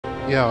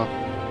Yo,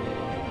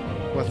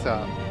 what's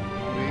up?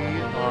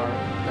 We are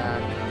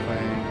back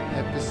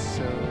playing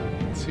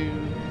episode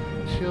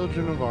 2,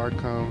 Children of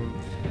Arkham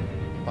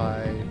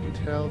by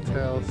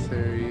Telltale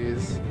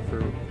series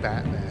for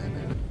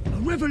Batman. A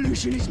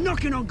revolution is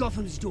knocking on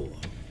Gotham's door.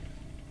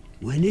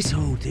 When this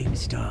whole thing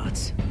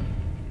starts,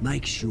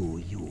 make sure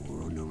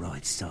you're on the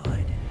right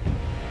side.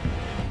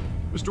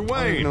 Mr.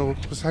 Wayne, no,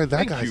 beside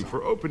that thank you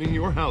for opening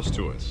your house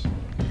to us.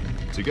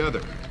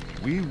 Together,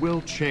 we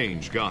will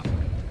change Gotham.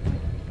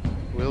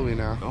 Will we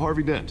now?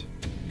 Harvey Dent,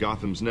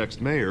 Gotham's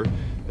next mayor,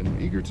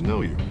 and eager to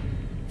know you.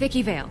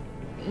 Vicky Vale,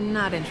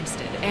 not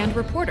interested, and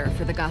reporter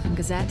for the Gotham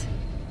Gazette.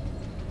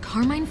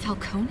 Carmine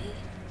Falcone?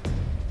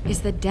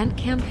 Is the Dent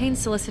campaign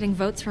soliciting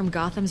votes from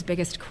Gotham's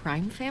biggest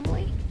crime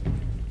family?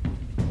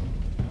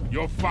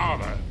 Your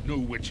father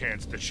knew which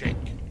hands to shake.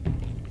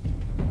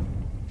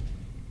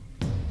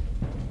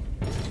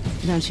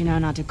 Don't you know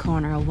not to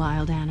corner a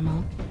wild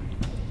animal?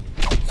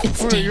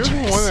 It's Well, you're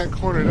dangerous. the one that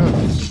cornered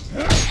us.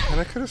 And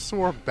I could have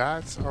swore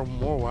bats are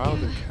more wild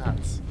than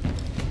cats.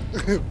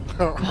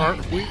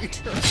 Aren't we?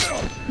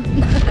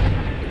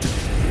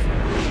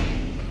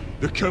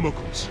 The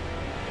chemicals.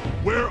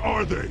 Where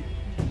are they?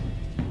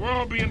 We're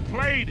all being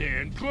played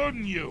here,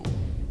 including you.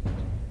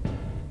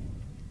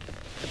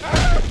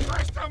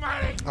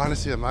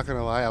 Honestly, I'm not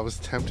gonna lie, I was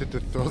tempted to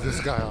throw this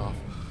guy off.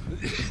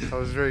 I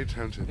was very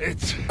tempted.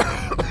 It's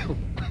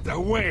the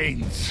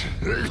Waynes.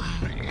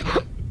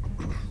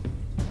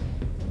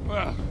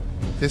 Well,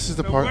 This is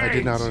the part I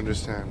did not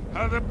understand.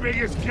 are the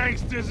biggest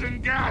gangsters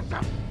in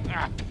Gotham.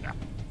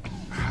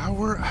 How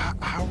were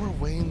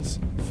Wayne's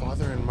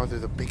father and mother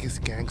the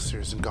biggest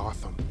gangsters in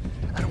Gotham?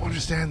 I don't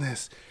understand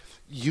this.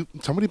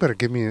 Somebody better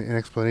give me an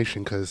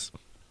explanation, because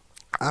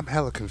I'm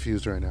hella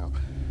confused right now.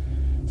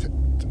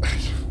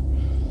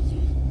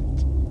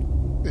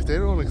 If they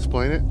don't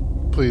explain it,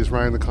 please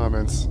write in the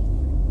comments.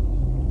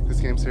 This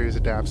game series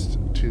adapts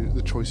to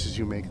the choices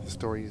you make. The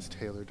story is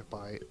tailored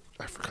by...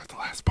 I forgot the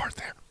last part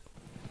there.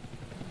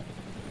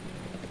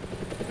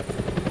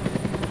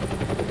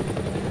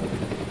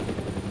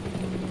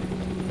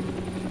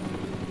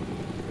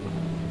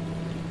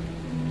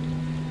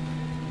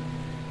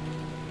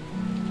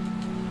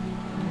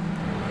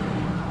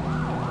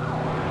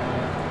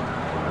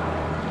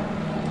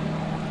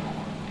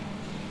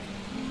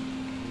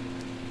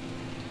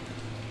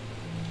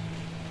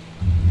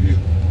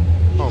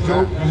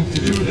 Don't have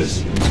to do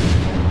this.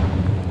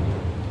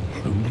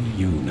 Only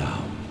you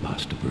now,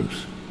 Master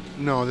Bruce.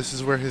 No, this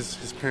is where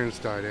his parents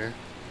died, eh?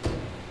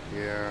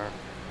 Yeah.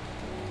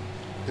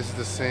 This is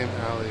the same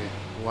alley.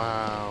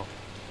 Wow.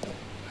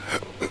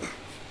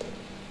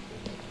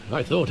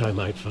 I thought I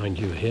might find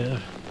you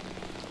here.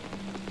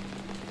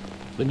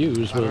 The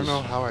news I was don't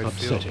know how I feel,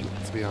 upsetting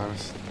to be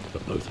honest. for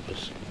both of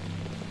us.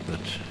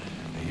 But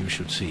you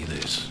should see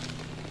this.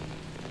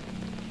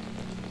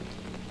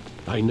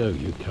 I know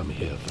you come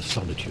here for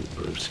solitude,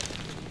 Bruce.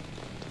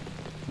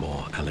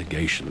 More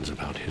allegations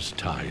about his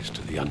ties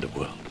to the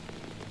underworld.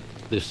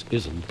 This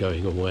isn't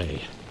going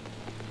away.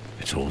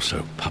 It's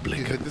also public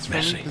You hid and this from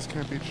me? messy. This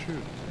can't be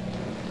true.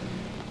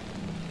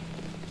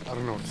 I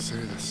don't know what to say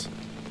to this.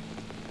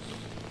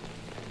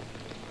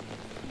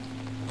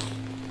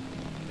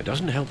 It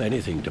doesn't help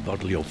anything to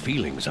bottle your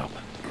feelings up.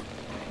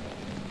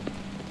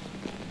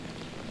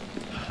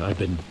 I've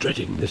been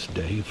dreading this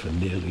day for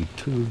nearly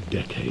 2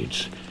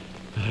 decades.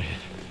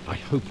 I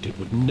hoped it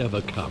would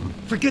never come.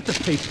 Forget the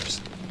papers.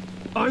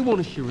 I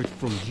want to hear it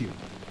from you.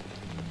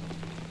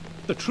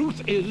 The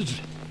truth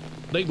is,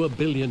 they were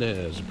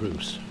billionaires,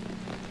 Bruce.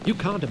 You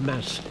can't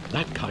amass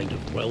that kind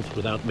of wealth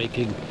without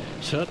making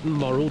certain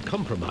moral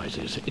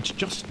compromises. It's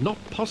just not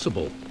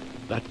possible.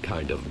 That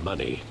kind of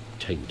money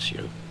taints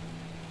you.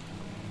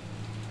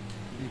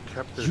 You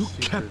kept their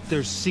secrets. Kept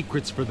their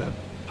secrets for them.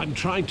 I'm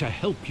trying to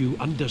help you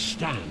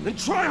understand. Then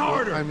try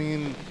harder! I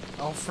mean,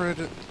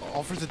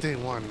 Alfred's a day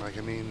one. Like,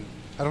 I mean,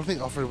 I don't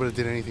think Alfred would have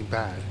did anything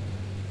bad.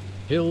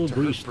 Hill To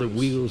hurt greased the Bruce.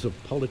 wheels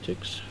of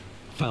politics.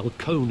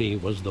 Falcone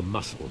was the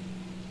muscle.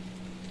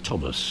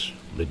 Thomas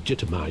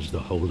legitimized the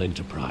whole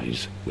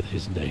enterprise with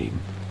his name.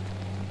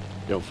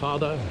 Your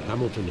father,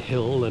 Hamilton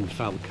Hill, and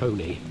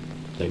Falcone,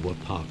 they were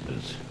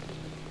partners.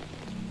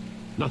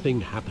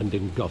 Nothing happened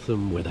in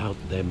Gotham without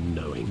them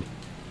knowing.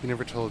 He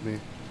never told me.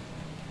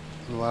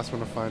 I'm the last one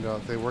to find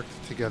out. They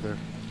worked together.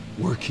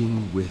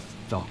 Working with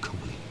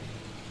Falcone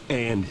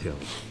and Hill.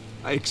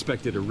 I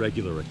expected a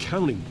regular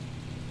accounting,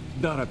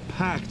 not a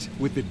pact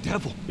with the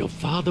devil. Your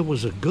father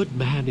was a good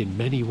man in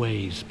many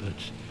ways, but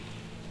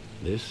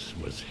this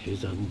was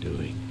his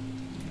undoing.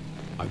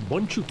 I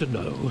want you to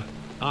know,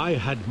 I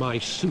had my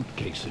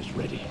suitcases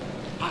ready.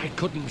 I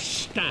couldn't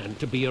stand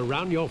to be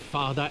around your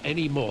father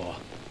anymore.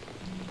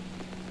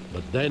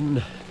 But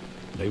then,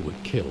 they were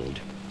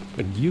killed,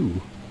 and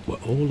you were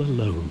all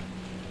alone.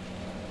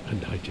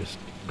 And I just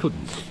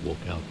couldn't walk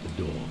out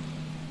the door.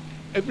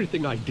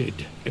 Everything I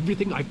did,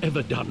 everything I've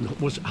ever done,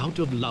 was out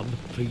of love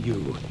for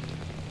you.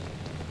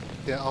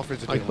 Yeah,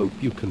 Alfred's a I day one.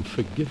 hope you can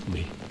forgive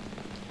me.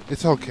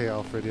 It's okay,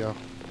 Alfred, yo.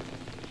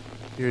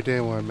 You're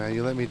day one, man.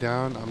 You let me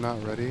down. I'm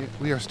not ready.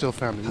 We are still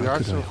family. We How are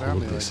could still I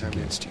family. hold this like,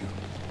 against you?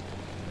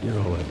 You're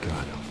all I've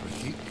got,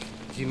 Alfred.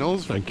 He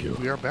knows. Thank you.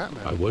 We are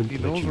Batman. I won't he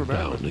let knows you we're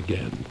down Batman.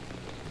 again.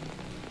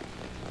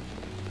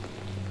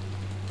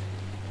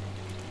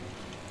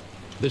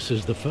 This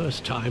is the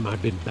first time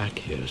I've been back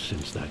here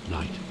since that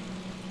night.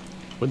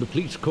 When the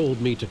police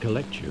called me to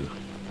collect you,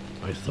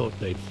 I thought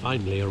they'd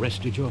finally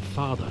arrested your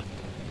father.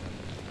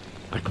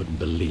 I couldn't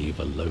believe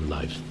a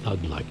low-life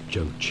thug like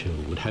Joe Chill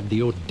would have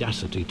the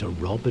audacity to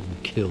rob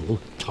and kill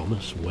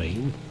Thomas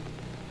Wayne.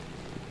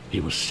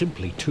 He was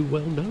simply too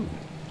well known.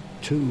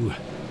 Too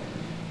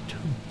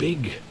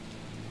big.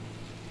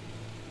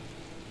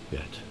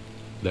 Yet,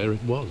 there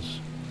it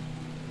was.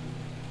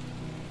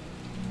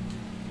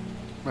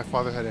 My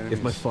father had enemies.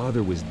 If my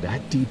father was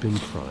that deep in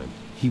crime,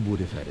 he would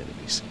have had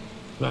enemies.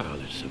 Well,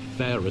 it's a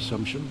fair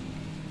assumption.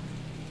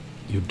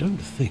 You don't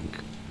think?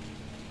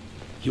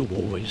 You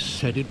always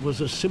said it was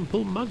a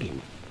simple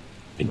mugging.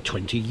 In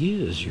 20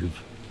 years,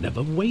 you've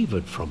never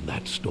wavered from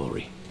that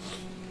story.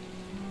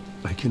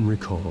 I can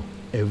recall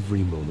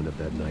every moment of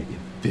that night in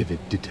vivid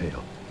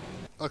detail.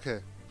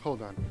 Okay,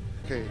 hold on.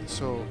 Okay,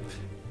 so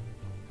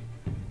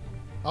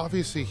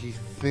obviously he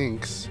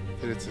thinks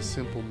that it's a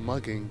simple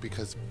mugging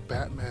because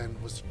Batman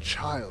was a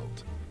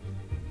child.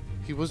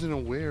 He wasn't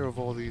aware of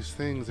all these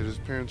things that his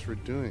parents were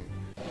doing.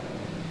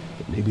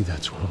 But maybe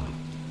that's wrong.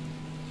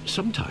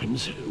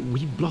 Sometimes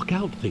we block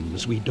out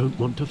things we don't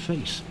want to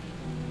face.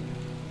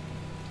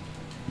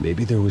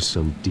 Maybe there was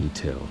some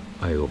detail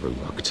I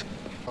overlooked.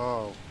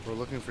 Oh, we're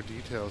looking for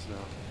details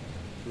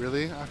now.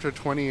 Really? After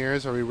 20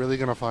 years, are we really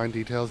gonna find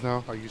details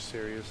now? Are you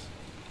serious?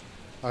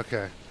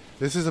 Okay,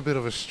 this is a bit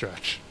of a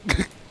stretch.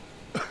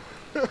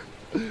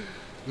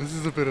 This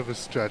is a bit of a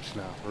stretch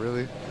now,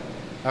 really?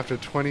 After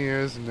 20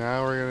 years,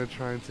 now we're gonna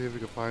try and see if we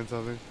can find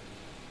something?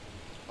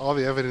 All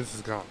the evidence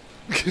is gone.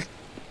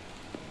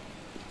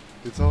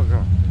 It's all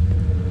gone.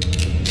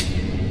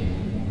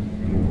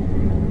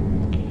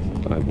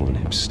 I want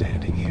him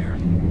standing here,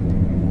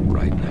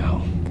 right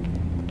now.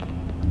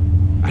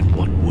 And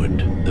what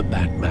would the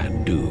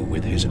Batman do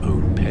with his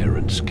own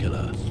parents'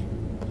 killer?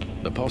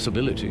 The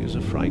possibilities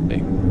are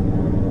frightening.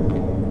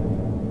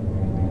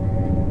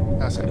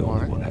 Ask I him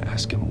only why. want to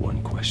ask him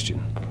one question.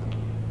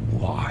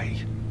 Why?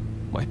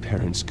 My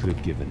parents could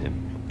have given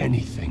him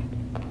anything.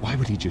 Why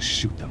would he just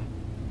shoot them?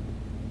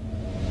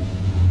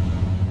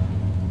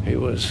 He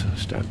was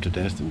stabbed to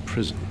death in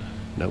prison.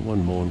 No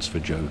one mourns for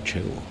Joe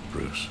Chill,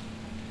 Bruce.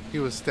 He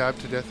was stabbed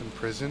to death in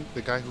prison.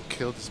 The guy who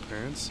killed his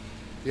parents.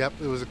 Yep,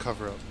 it was a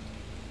cover-up.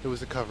 It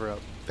was a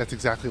cover-up. That's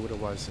exactly what it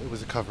was. It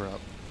was a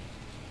cover-up.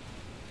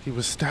 He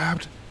was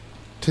stabbed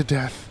to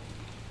death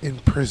in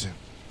prison.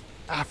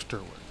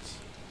 Afterwards.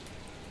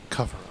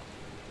 Cover-up.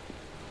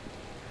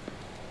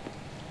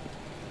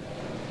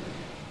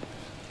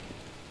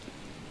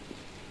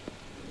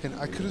 And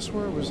I could have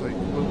swore it was like...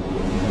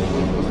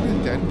 Wasn't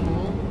it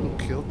Deadpool who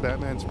killed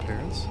Batman's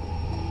parents?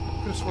 I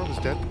could have swore it was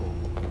Deadpool.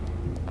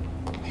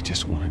 He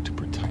just wanted to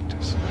protect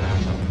us.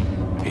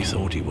 He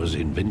thought he was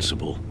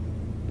invincible.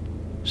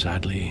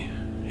 Sadly,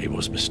 he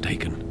was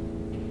mistaken.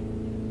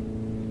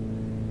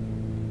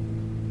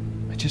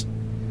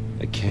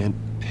 I can't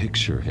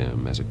picture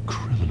him as a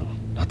criminal.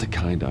 Not the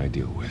kind I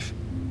deal with.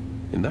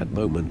 In that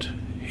moment,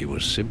 he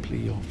was simply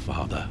your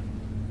father.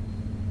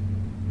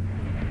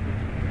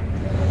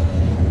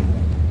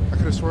 I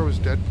could have swore it was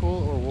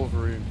Deadpool or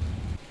Wolverine.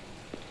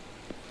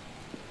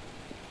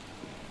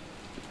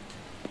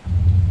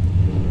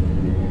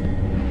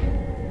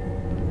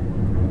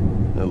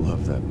 I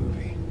love that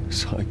movie.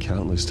 Saw it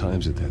countless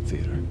times at that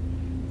theater.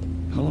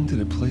 How long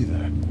did it play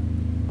there?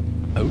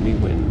 Only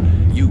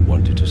when you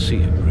wanted to see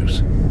it,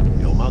 Bruce.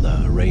 Your mother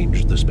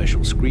arranged the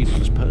special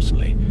screenings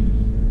personally.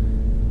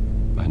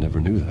 I never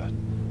knew that.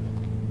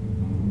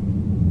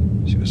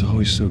 She was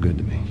always so good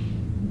to me.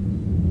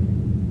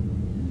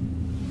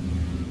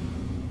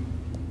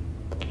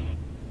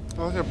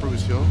 Oh, look at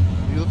Bruce, yo.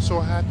 You look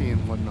so happy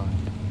and whatnot.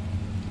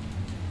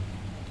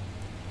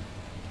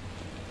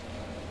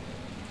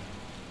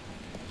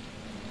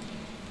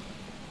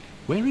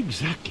 Where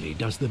exactly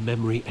does the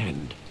memory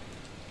end?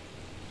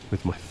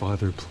 With my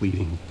father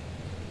pleading,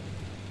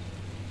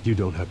 "You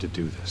don't have to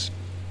do this."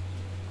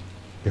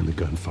 And the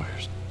gun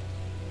fires.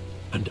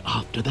 And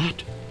after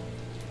that?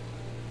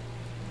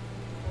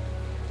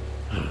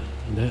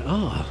 There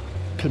are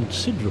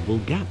considerable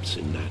gaps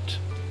in that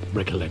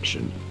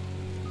recollection.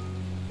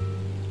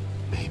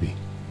 Maybe.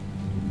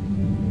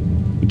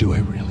 Do I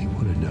really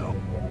want to know?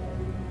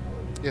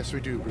 Yes, we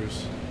do,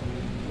 Bruce.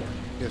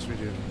 Yes, we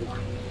do.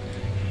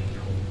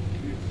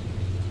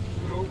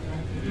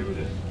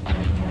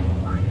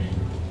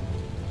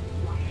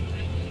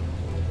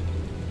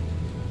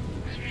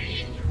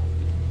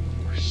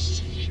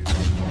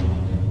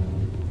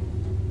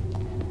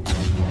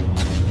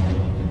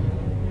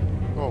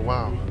 Oh,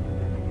 wow.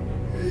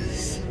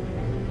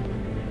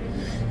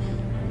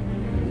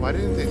 Why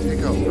didn't they take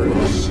out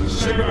Bruce?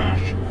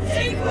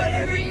 Take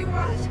whatever you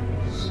want.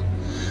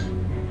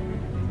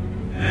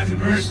 Nothing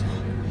personal,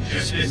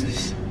 just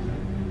business.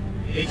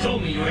 They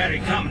told me you had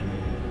it coming.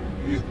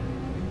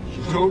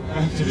 You don't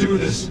have to do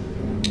this.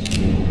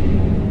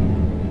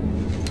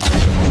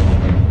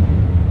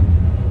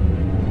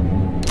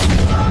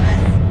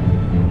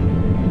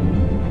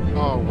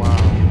 Oh, wow.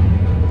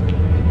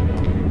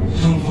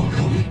 No,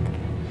 Falcone.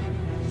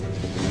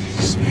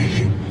 He's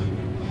making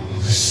all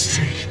this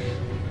straight.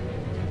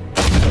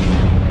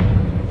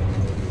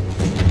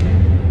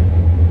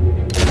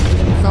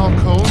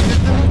 Falcone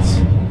did that?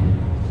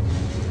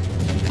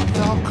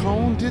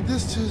 Falcone did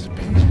this to his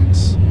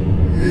parents?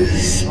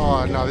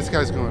 Oh, no, this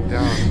guy's going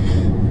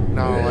down.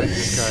 No, I like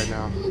this guy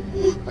now.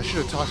 I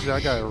should have talked to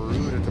that guy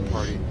rude at the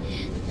party.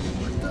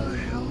 What the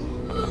hell?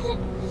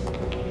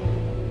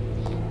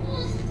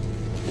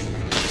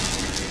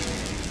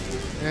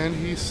 And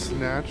he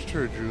snatched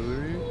her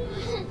jewelry?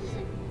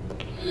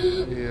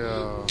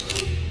 Yeah.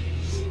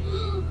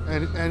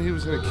 And he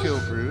was gonna kill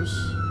Bruce?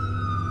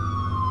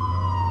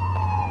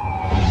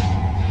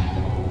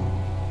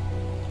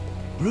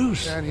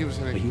 Bruce, And he was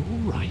gonna... are you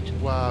all right?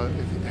 Wow,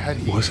 had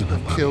he Wasn't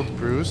about killed it.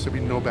 Bruce, there'd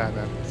be no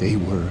Batman. They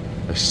were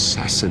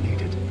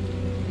assassinated.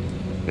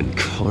 And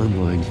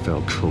Carmine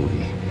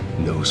Falcone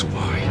knows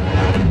why.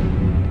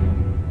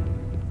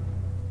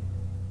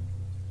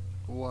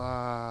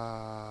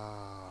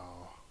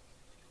 Wow.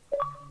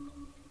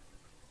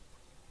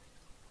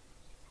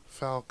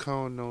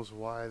 Falcone knows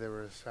why they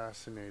were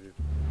assassinated.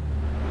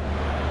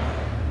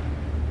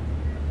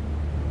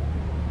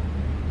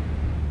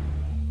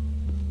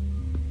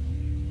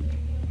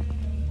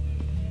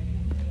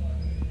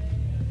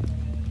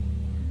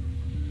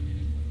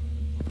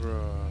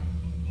 Bruh.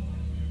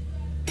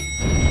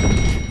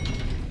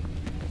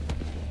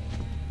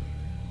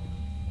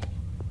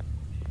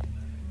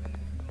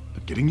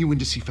 Getting you in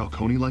to see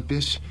Falcone like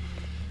this?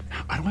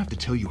 I don't have to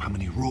tell you how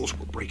many rules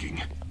we're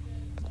breaking.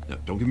 Now,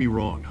 don't get me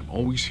wrong, I'm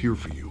always here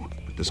for you,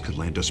 but this could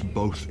land us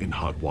both in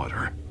hot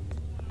water.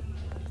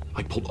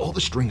 I pulled all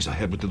the strings I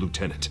had with the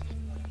lieutenant.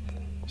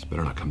 This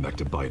better not come back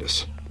to bite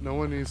us. No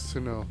one needs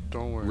to know.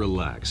 Don't worry.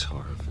 Relax,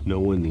 Harv. No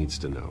one needs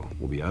to know.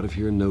 We'll be out of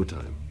here in no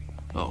time.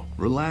 Oh,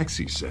 relax,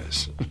 he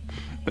says.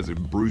 As if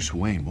Bruce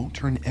Wayne won't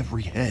turn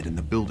every head in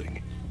the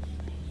building.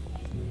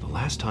 The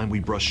last time we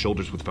brushed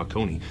shoulders with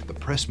Falcone, the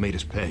press made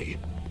us pay.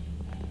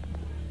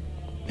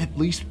 At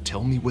least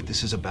tell me what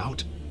this is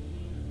about.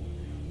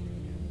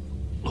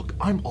 Look,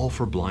 I'm all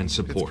for blind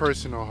support. It's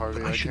personal,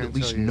 Harvey. But I should can't at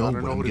least tell you. know I what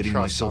don't know I'm who to getting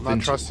trust. myself I'm not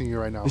into. trusting you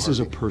right now, This is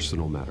a Harvey.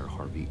 personal matter,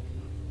 Harvey.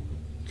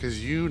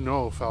 Because you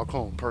know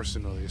Falcone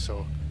personally,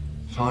 so...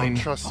 Fine, I don't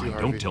trust you, fine,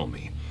 Harvey. don't tell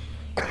me.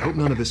 I hope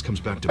none of this comes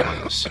back to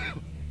bite us.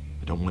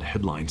 I don't want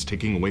headlines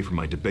taking away from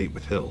my debate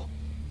with Hill.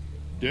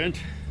 Dent,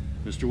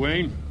 Mr.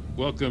 Wayne,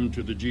 welcome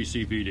to the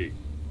GCPD.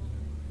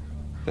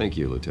 Thank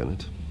you,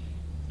 Lieutenant.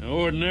 Now,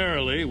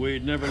 ordinarily,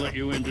 we'd never let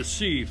you in to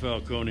see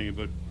Falcone,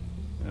 but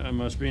it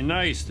must be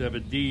nice to have a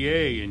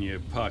DA in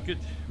your pocket,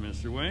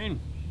 Mr. Wayne.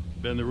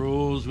 Bend the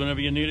rules whenever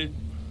you need it.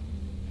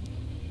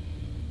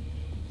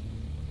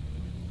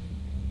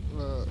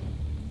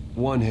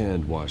 One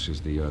hand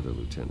washes the other,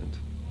 Lieutenant.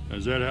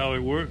 Is that how it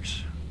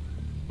works?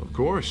 Of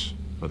course.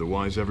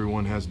 Otherwise,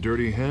 everyone has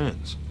dirty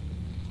hands.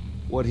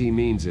 What he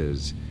means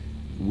is,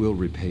 we'll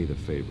repay the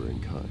favor in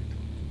kind.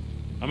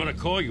 I'm gonna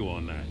call you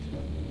on that.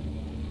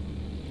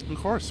 Of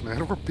course,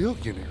 man. We're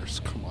billionaires.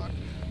 Come on.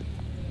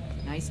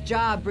 Nice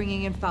job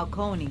bringing in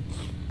Falcone.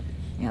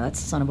 Yeah, that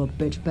son of a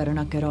bitch better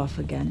not get off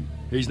again.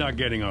 He's not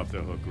getting off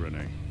the hook,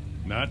 Renee.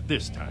 Not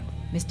this time.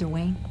 Mr.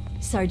 Wayne,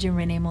 Sergeant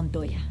Rene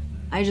Montoya.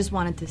 I just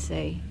wanted to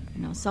say,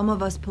 some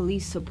of us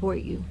police support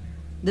you,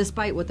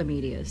 despite what the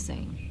media is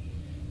saying.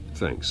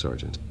 Thanks,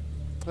 Sergeant.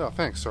 Oh,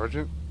 thanks,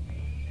 Sergeant.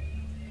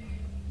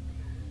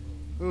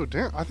 Oh,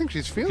 damn. I think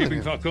she's feeling Keeping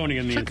it. Falcone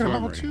in the Checking him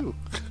out, infirmary. too.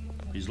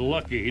 He's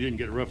lucky he didn't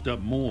get roughed up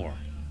more.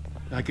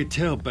 I could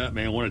tell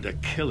Batman wanted to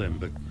kill him,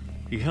 but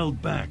he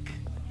held back.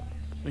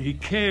 He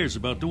cares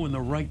about doing the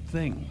right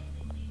thing.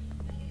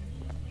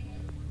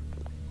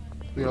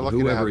 We are lucky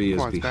to have Whoever he is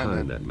Quan's behind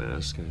Batman. that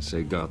mask, I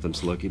say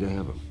Gotham's lucky to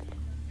have him.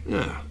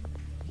 Yeah.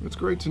 It's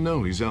great to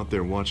know he's out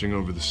there watching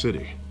over the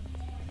city.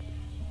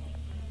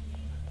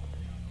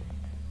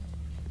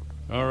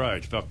 All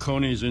right,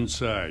 Falcone's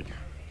inside.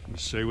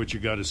 Say what you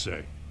gotta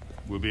say.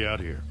 We'll be out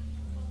here.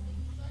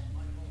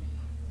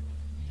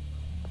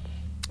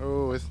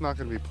 Oh, it's not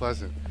going to be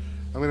pleasant.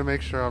 I'm going to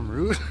make sure I'm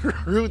rude,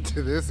 rude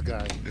to this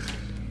guy.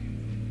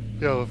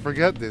 Yo,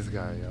 forget this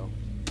guy, yo.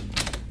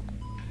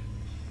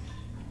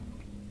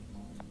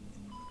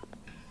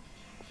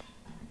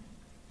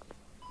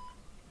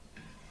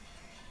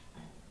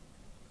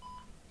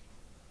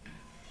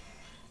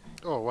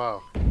 Oh,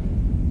 wow.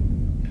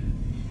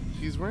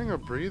 He's wearing a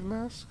breathe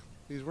mask?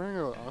 He's wearing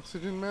an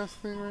oxygen mask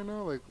thing right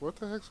now? Like, what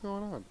the heck's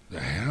going on? The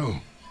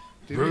hell?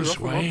 Did Bruce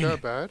he rough him Wayne?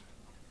 up that bad?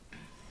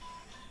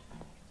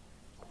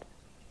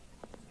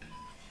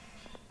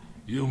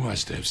 You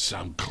must have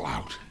some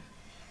clout.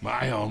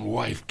 My own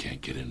wife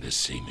can't get in to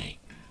see me.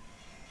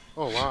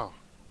 Oh, wow.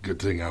 Good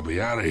thing I'll be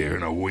out of here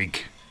in a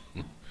week.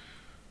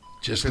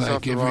 Just Piss off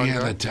like the wrong every guy?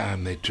 other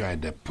time they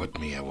tried to put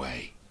me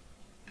away.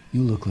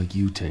 You look like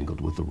you tangled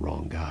with the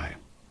wrong guy.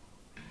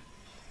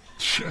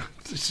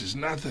 This is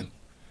nothing.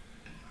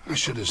 You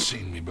should have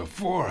seen me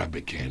before I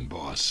became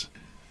boss.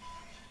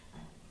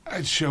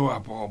 I'd show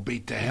up all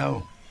beat to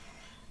hell.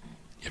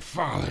 Your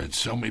father had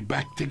sew me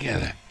back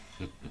together.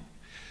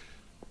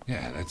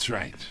 Yeah, that's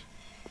right.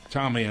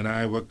 Tommy and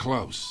I were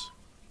close.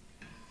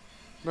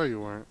 No,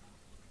 you weren't.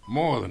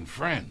 More than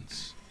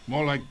friends.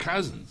 More like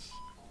cousins.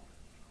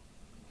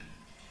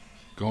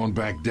 Going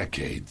back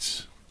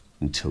decades.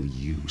 Until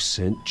you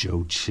sent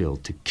Joe Chill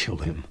to kill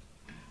him.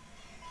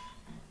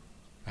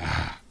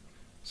 Ah,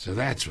 so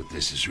that's what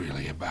this is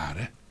really about,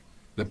 eh?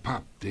 The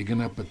pup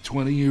digging up a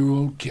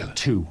 20-year-old killer.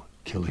 2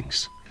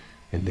 killings,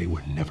 and they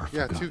were never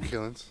forgotten. Yeah, 2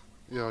 killings.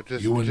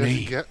 Just you and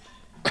me, get...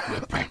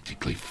 we're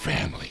practically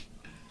family.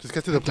 Just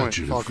get to the point. I thought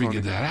you'd have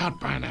figured that out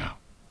by now.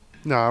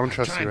 No, I don't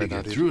trust you right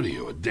now, trying to dude. get through to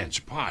you, a dense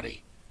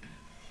party.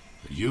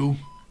 But you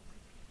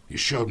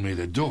showed me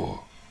the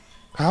door.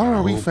 How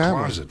are we a whole family?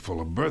 Closet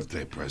full of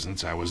birthday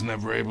presents I was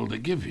never able to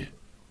give you.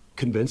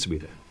 Convince me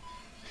then.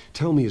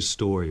 Tell me a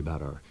story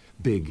about our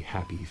big,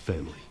 happy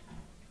family.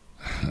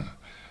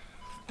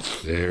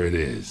 There it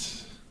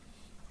is.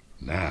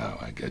 Now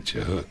I got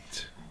you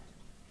hooked.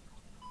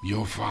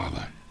 Your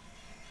father,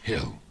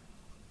 Hill,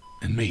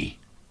 and me,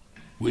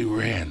 we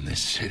ran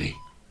this city.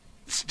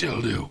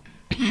 Still do.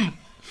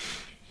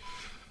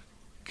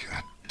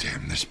 God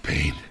damn this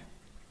pain.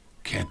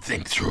 Can't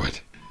think through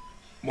it.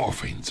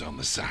 Morphine's on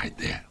the side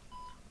there.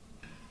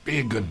 Be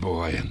a good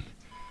boy and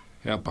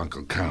help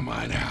Uncle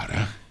Carmine out,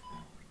 huh?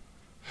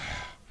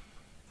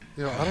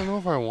 Yo, I don't know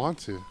if I want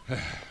to.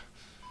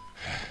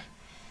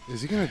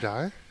 Is he gonna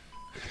die?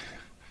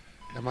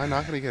 Am I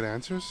not gonna get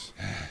answers?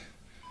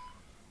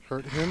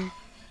 Hurt him,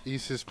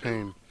 ease his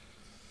pain.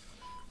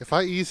 If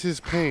I ease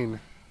his pain,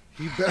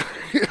 he better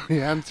give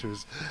me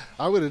answers.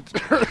 I would have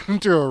turned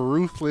into a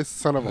ruthless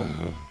son of a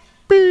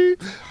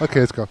beep. Okay,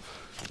 let's go.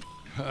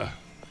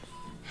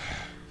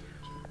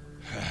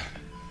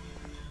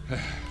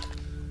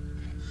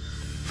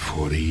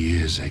 40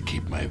 years I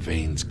keep my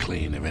veins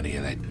clean of any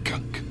of that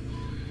gunk.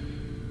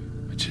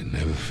 But you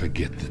never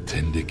forget the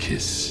tender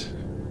kiss.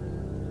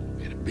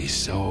 It'd be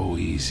so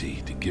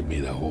easy to give me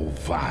the whole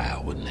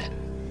vial, wouldn't it?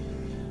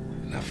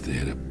 Enough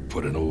there to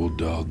put an old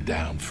dog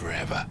down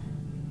forever.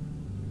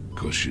 Of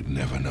course, you'd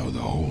never know the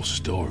whole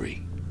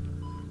story.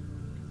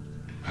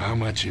 How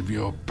much of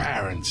your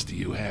parents do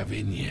you have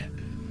in you?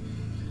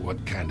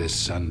 What kind of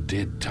son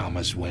did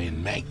Thomas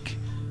Wayne make?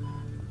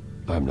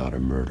 I'm not a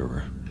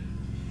murderer.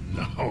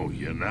 No,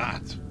 you're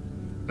not.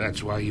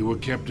 That's why you were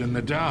kept in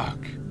the dark.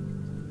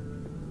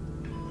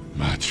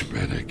 Much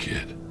better,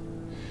 kid.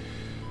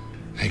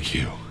 Thank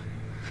you.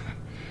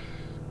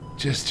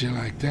 Gesture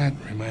like that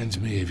reminds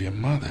me of your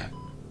mother.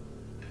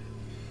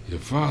 Your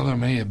father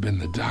may have been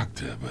the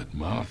doctor, but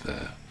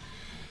Martha,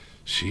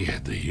 she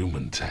had the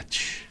human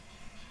touch.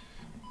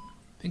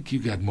 Think you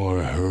got more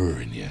of her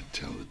in you,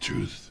 tell the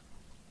truth.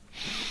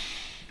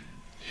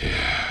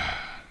 Yeah,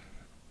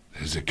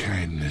 there's a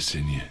kindness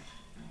in you.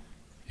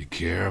 You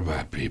care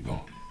about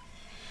people.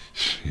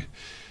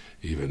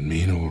 Even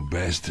mean old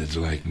bastards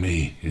like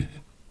me.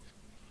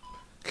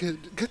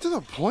 Get to the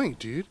point,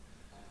 dude.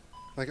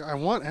 Like, I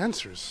want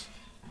answers.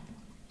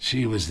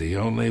 She was the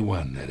only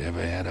one that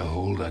ever had a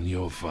hold on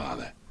your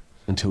father.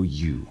 Until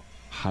you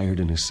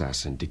hired an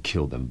assassin to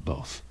kill them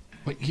both.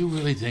 But you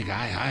really think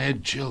I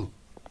hired Chill?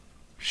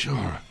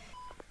 Sure.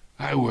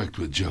 I worked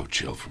with Joe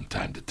Chill from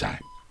time to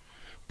time.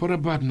 Put a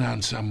button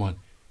on someone,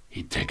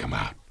 he'd take him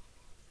out.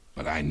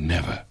 But I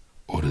never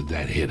ordered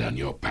that hit on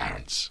your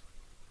parents.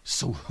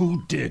 So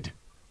who did?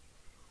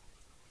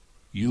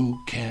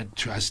 You can't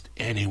trust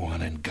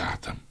anyone in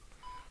Gotham.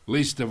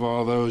 Least of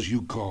all those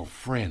you call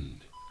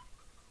friend.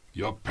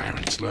 Your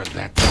parents learned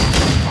that.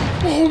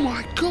 Oh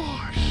my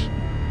gosh!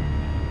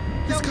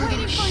 They're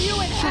waiting for you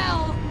in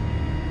hell!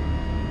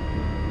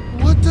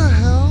 What the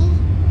hell?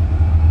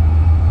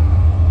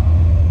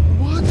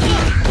 What the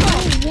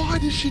hell? Why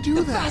did she do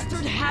that? The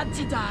bastard had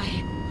to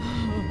die.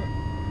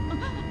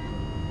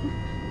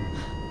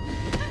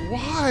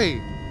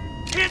 Why?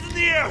 Hands in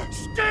the air!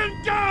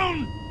 Stand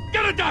down!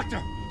 Get a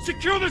doctor!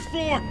 Secure this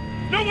floor!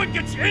 No one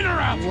gets in or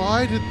out!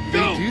 Why did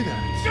they do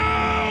that?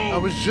 Go! I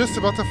was just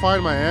about to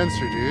find my answer,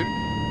 dude.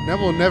 Now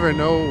we'll never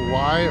know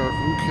why or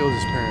who killed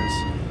his parents.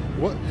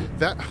 What?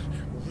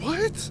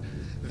 What?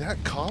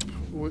 That cop?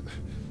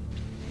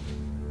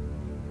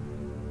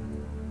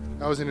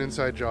 That was an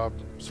inside job.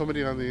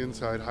 Somebody on the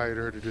inside hired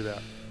her to do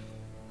that.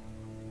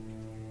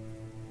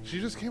 She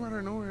just came out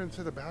of nowhere and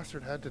said the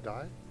bastard had to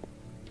die?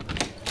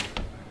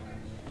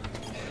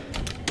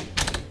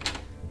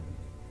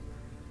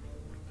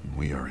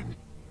 We are in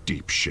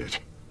deep shit.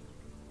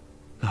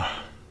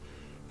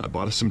 I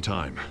bought us some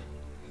time,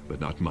 but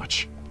not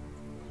much.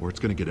 Word's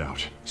gonna get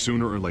out,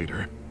 sooner or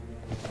later.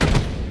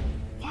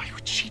 Why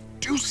would she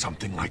do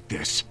something like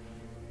this?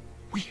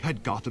 We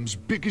had Gotham's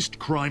biggest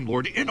crime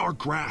lord in our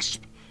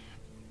grasp.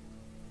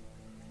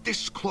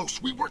 This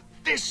close. We were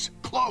this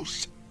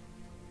close.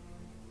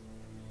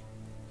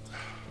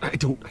 I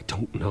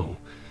don't know.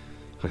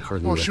 I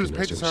hardly Oh, she was paid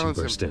recognized to her when silence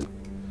she burst him.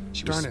 in.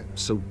 She Darn was it.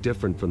 so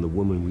different from the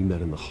woman we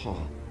met in the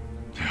hall.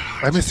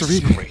 I missed the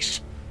reading.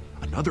 Disgrace.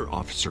 Another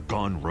officer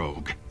gone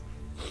rogue.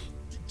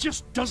 It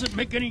just doesn't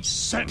make any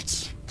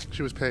sense.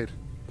 She was paid.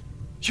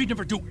 She'd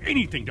never do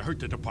anything to hurt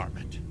the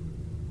department.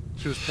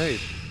 She was paid.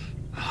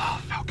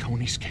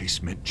 Falcone's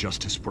case meant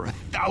justice for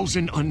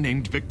 1,000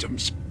 unnamed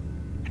victims.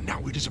 And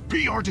now it is a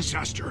PR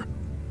disaster.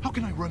 How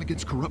can I run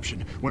against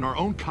corruption when our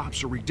own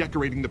cops are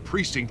redecorating the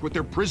precinct with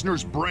their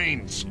prisoners'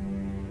 brains?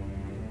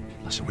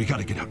 Listen, we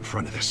gotta get out in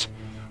front of this.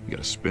 We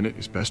gotta spin it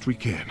as best we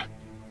can.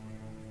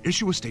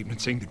 Issue a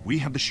statement saying that we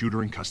have the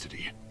shooter in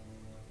custody.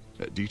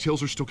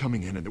 Details are still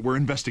coming in and that we're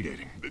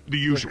investigating. The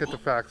usual. Let's get the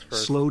facts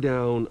first. Slow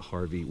down,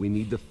 Harvey. We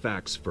need the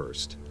facts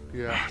first.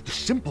 Yeah. The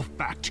simple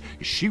fact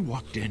is she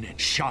walked in and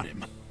shot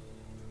him.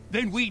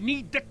 Then we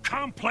need the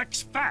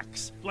complex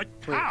facts, like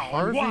Wait, how and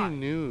Harvey why.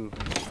 knew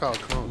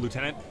Falcone.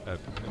 Lieutenant, Mr.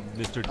 I'm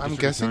District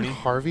guessing Attorney,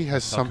 Harvey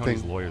has Falcone's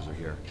something lawyers are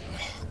here.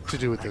 to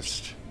do with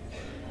this.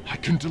 I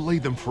can delay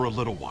them for a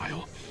little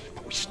while,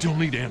 but we still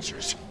need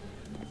answers.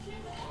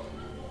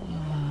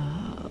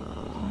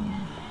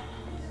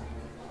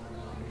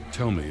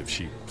 Tell me if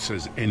she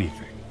says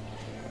anything.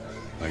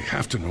 I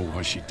have to know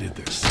why she did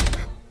this.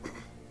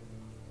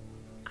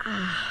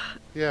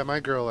 Yeah, my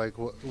girl, like,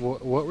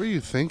 what were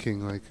you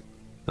thinking? Like,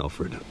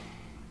 Alfred,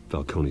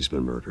 Falcone's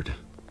been murdered.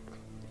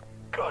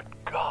 Good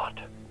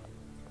God.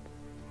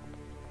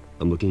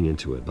 I'm looking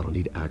into it, but I'll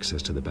need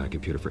access to the back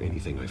computer for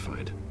anything I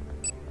find.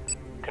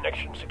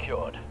 Connection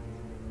secured.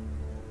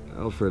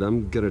 Alfred,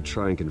 I'm gonna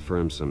try and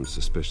confirm some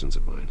suspicions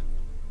of mine.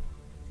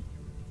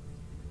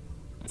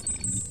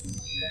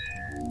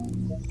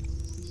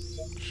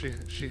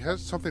 she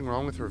has something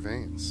wrong with her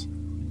veins.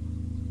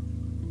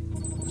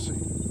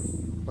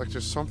 Like,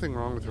 there's something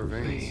wrong with her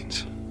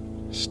veins.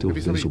 Still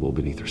Maybe somebody visible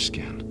beneath her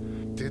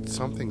skin. did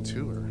something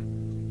to her.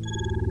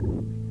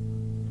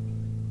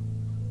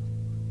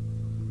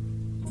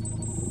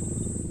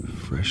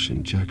 Fresh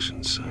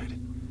injection site.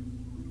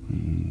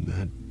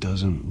 That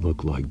doesn't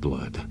look like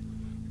blood.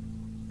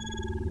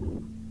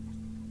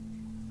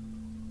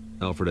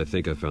 Alfred, I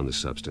think I found the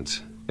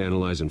substance.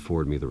 Analyze and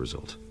forward me the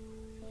result.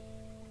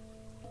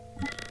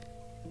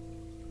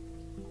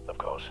 Of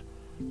course.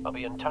 I'll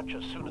be in touch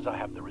as soon as I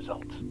have the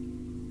results.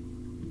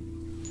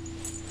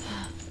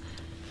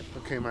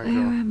 Okay, my Where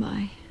girl. am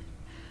I?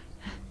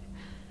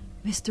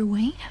 Mr.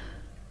 Wayne?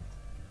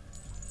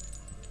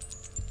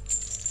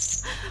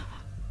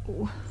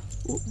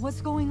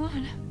 What's going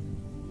on?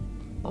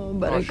 Oh,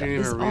 but Oh, I she got didn't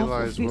this even awful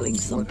realize feeling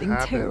what something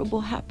happened.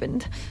 terrible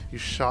happened. You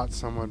shot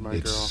someone, my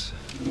It's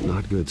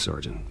not good,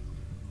 Sergeant.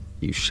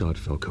 You shot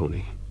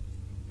Falcone.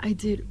 I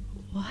did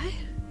what?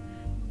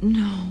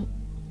 No.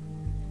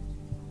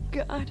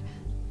 God,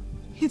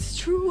 it's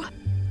true.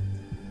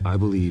 I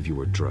believe you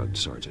were drugged,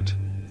 Sergeant.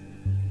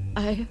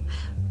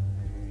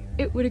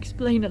 It would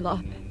explain a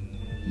lot.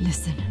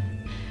 Listen,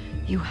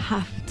 you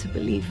have to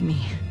believe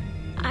me.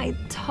 I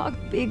talk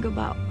big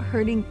about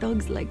hurting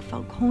thugs like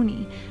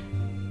Falcone,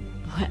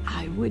 but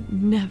I would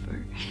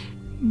never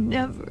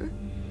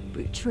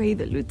betray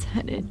the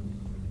lieutenant.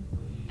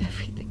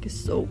 Everything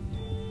is so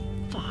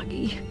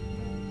foggy.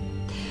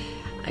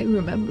 I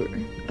remember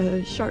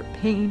a sharp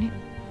pain.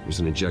 There's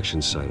an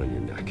injection site on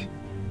your neck.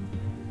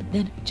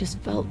 Then it just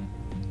felt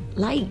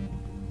light,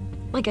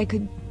 like I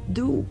could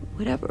do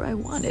whatever I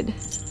wanted.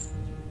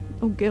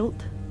 No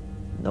guilt,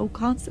 no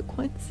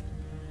consequence.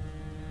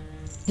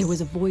 There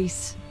was a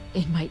voice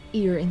in my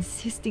ear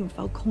insisting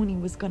Falcone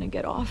was gonna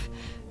get off.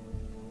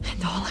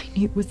 And all I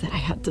knew was that I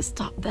had to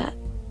stop that.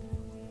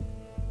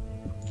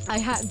 I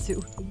had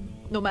to,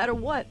 no matter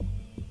what.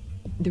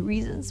 The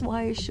reasons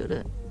why I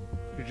shouldn't,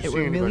 Did they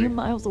were a million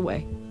miles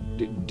away.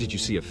 Did you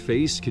see a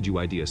face? Could you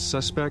ID a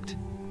suspect?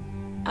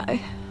 I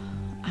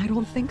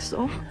don't think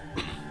so.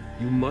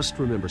 You must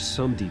remember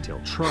some detail.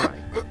 Try.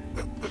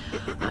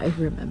 I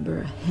remember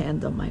a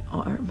hand on my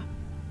arm,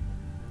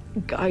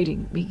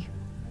 guiding me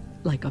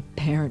like a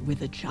parent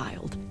with a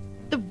child.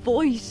 The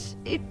voice,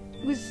 it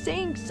was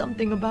saying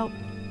something about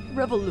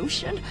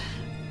revolution.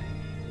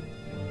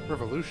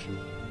 Revolution?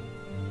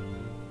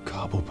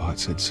 Cobblepot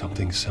said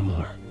something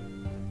similar.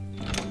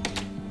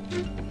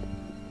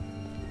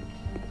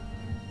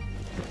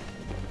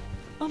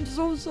 I'm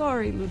so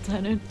sorry,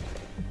 Lieutenant.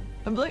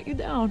 I've let you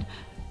down.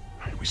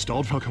 We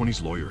stalled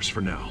Falcone's lawyers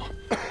for now,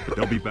 but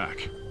they'll be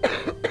back.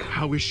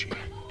 How is she?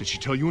 Did she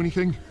tell you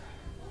anything?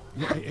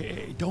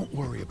 Hey, don't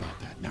worry about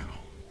that now.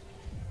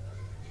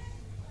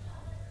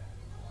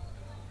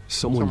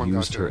 Someone got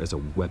used her her. as a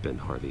weapon,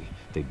 Harvey.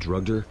 They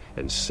drugged her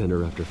and sent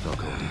her after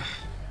Falcone.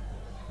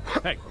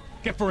 Hey,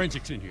 get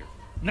forensics in here.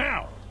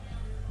 Now!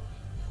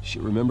 She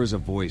remembers a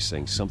voice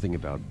saying something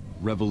about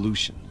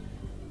revolution.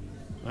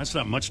 That's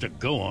not much to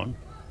go on.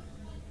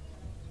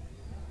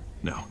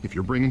 Now, if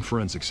you're bringing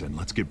forensics in,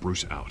 let's get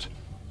Bruce out.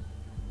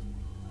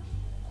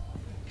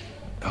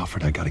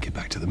 Alfred, I gotta get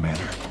back to the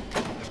manor.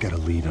 I've got a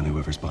lead on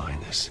whoever's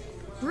behind this.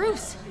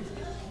 Bruce,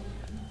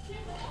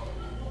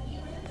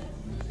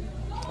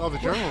 Oh, the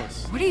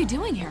journalist. what are you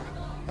doing here?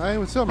 Hey,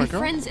 what's up, my My girl?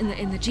 friends in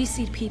the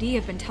GCPD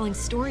have been telling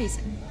stories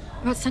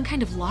about some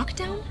kind of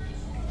lockdown.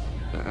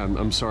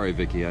 I'm sorry,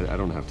 Vicky. I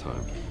don't have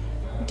time.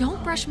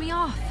 Don't brush me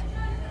off.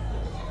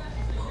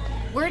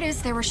 Word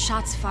is there were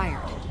shots fired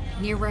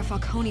near where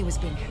Falcone was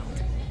being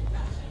held.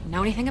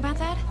 Know anything about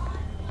that?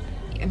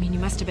 I mean, you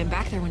must have been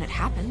back there when it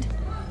happened.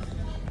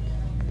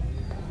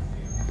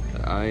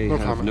 I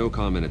have no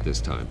comment at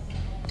this time.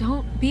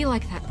 Don't be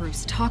like that,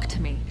 Bruce. Talk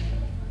to me.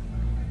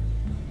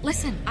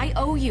 Listen, I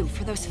owe you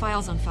for those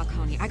files on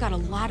Falcone. I got a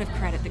lot of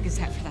credit at the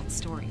Gazette for that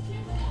story.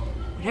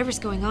 Whatever's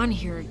going on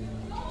here,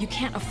 you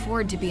can't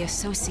afford to be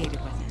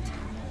associated with it.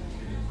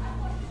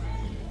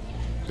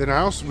 Then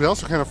we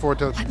also can't afford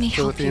to let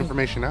the you.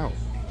 information out.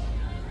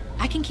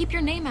 I can keep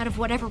your name out of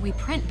whatever we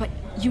print, but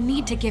you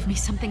need to give me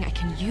something I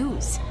can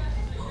use.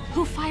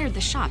 Who fired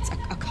the shots?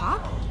 A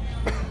cop?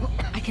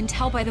 I can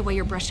tell by the way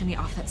you're brushing me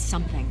off that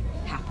something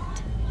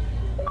happened.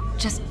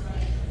 Just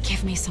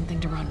give me something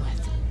to run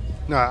with.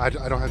 No, I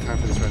don't have time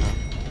for this right now.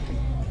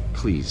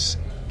 Please,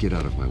 get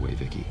out of my way,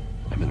 Vicky.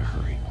 I'm in a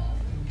hurry.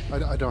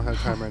 I don't have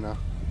time right now.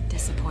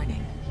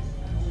 Disappointing.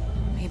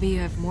 Maybe you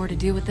have more to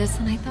do with this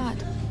than I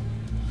thought.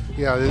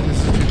 Yeah,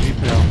 this is too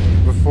deep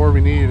now. Before we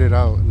needed it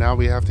out, now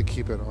we have to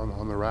keep it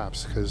on the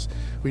wraps, because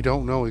we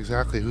don't know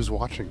exactly who's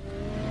watching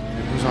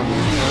and who's on the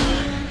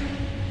inside.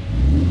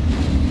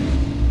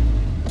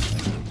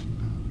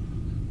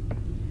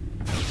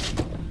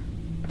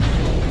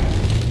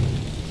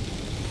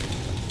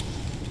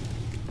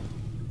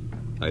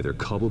 Either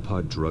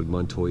Cobblepot drugged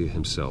Montoya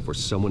himself, or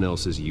someone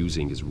else is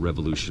using his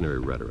revolutionary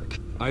rhetoric.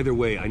 Either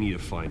way, I need to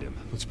find him.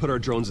 Let's put our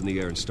drones in the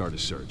air and start a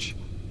search.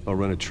 I'll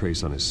run a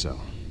trace on his cell.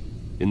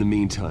 In the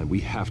meantime, we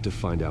have to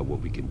find out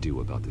what we can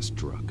do about this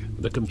drug.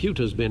 The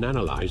computer's been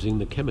analyzing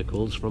the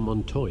chemicals from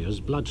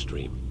Montoya's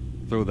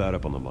bloodstream. Throw that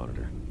up on the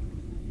monitor.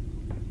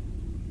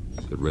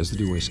 The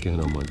residue I scanned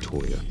on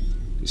Montoya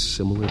is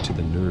similar to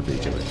the nerve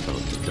agent I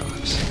found at the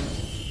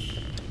docks.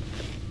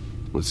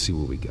 Let's see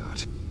what we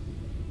got.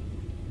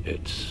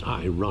 It's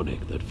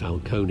ironic that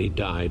Falcone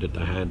died at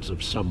the hands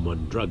of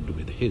someone drugged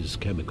with his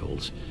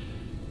chemicals.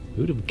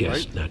 Who'd have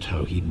guessed that's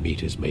how he'd meet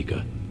his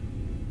maker?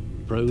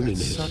 Prone in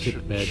his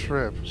sickbed,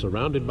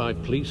 surrounded by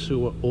police who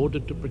were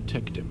ordered to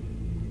protect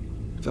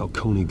him.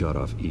 Falcone got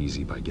off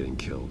easy by getting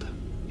killed.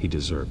 He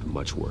deserved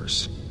much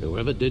worse.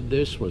 Whoever did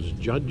this was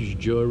judge,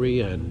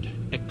 jury,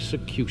 and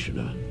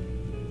executioner.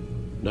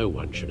 No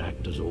one should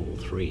act as all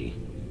three.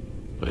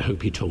 I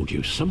hope he told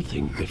you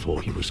something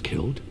before he was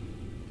killed.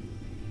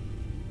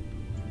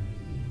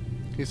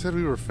 He said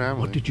we were family.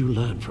 What did you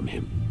learn from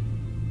him?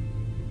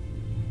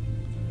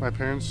 My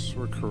parents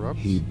were corrupt?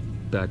 He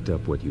backed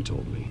up what you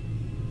told me.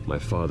 My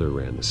father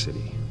ran the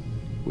city,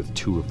 with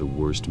two of the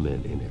worst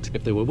men in it.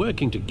 If they were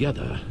working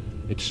together,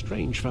 it's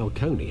strange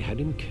Falcone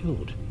had him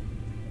killed.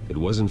 It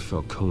wasn't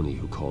Falcone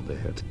who called the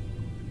hit.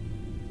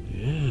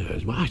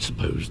 Yes, well, I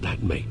suppose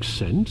that makes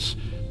sense.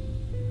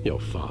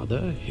 Your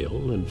father,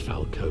 Hill, and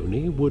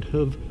Falcone would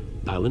have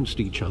balanced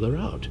each other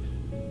out.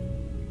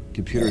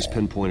 Computers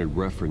pinpointed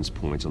reference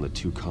points on the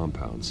two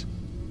compounds.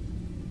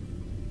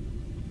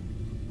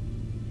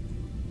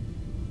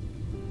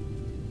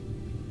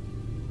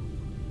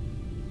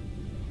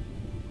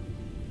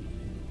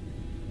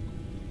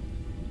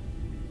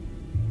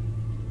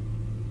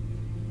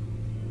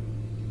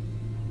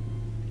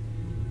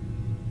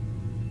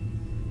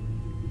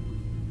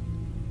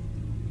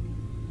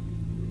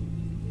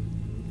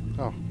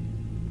 Oh.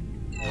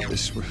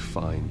 This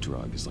refined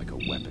drug is like a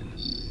weapon.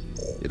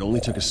 It only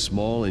took a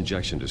small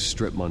injection to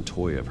strip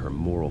Montoya of her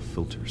moral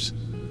filters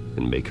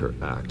and make her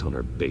act on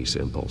her base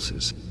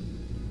impulses.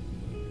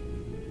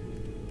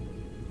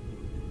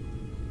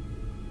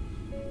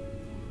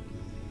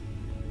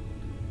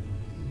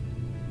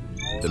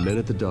 The men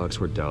at the docks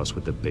were doused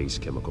with the base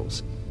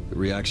chemicals. The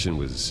reaction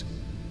was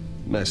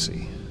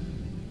messy.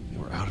 They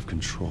were out of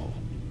control.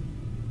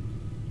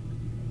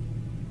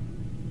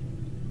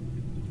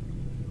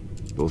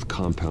 Both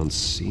compounds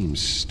seem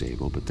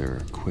stable, but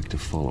they're quick to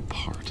fall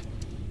apart.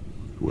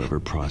 Whoever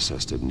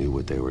processed it knew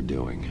what they were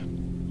doing.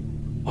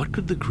 What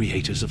could the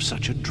creators of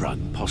such a drug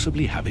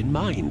possibly have in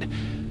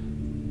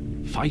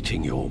mind?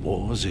 Fighting your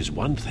wars is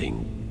one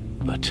thing,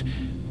 but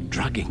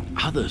drugging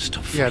others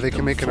to fight they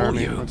can make an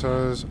army.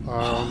 Montoya's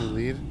on the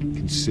lead.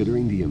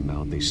 Considering the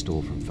amount they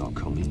stole from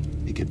Falcone,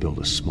 they could build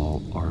a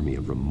small army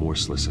of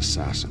remorseless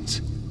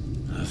assassins.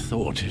 The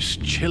thought is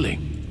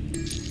chilling.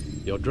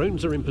 Your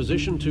drones are in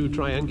position to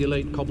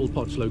triangulate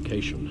Cobblepot's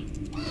location.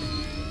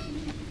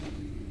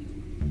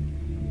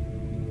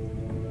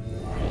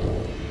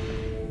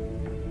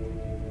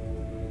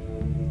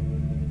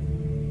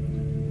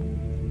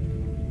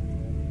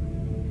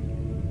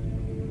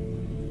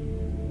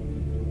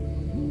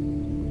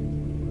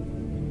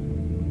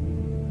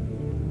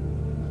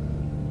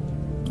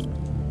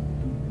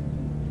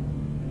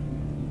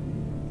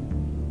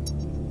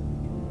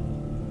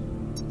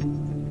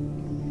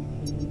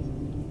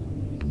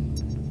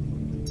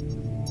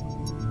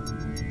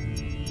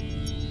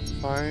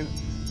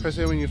 Press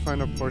A when you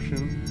find a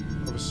portion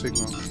of a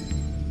signal.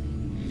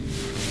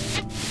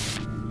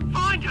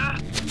 Find her!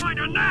 Find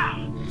her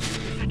now!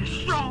 Send a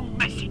strong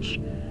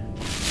message.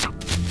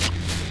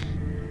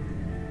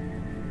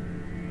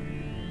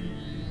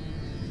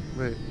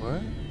 Wait,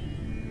 what?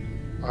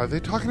 Are they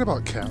talking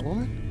about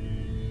Catwoman?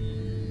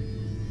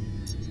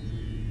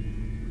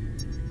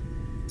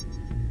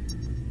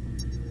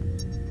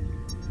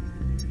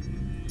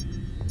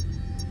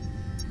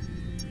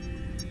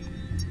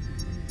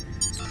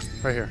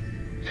 Right here.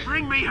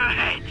 Bring me her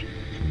head.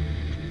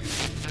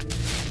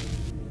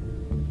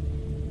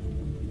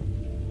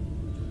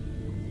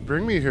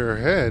 Bring me her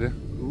head?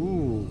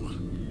 Ooh.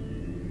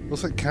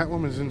 Looks like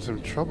Catwoman's in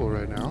some trouble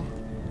right now.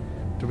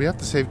 Do we have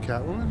to save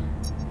Catwoman?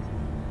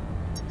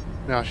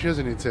 No, she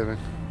doesn't need saving.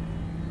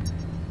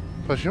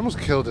 But she almost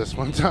killed us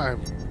one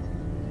time.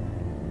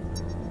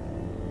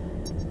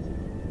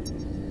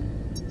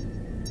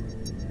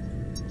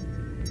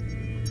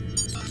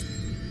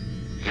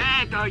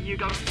 Yeah, there you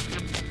go.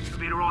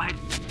 Be alright.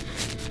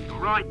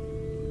 Alright.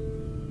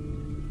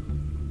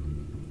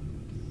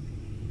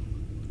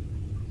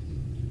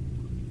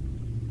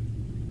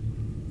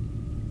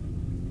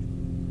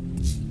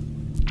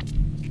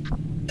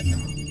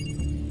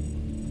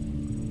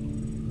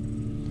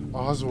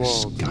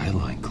 Oswald.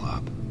 Skyline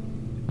Club.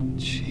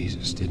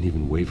 Jesus, didn't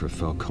even wait for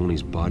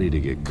Falcone's body to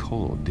get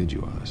cold, did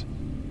you, Oz?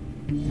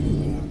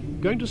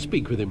 Going to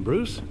speak with him,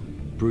 Bruce?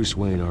 Bruce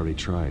Wayne already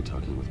tried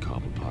talking with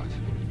Cobblepot.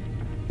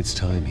 It's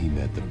time he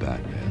met the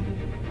Batman.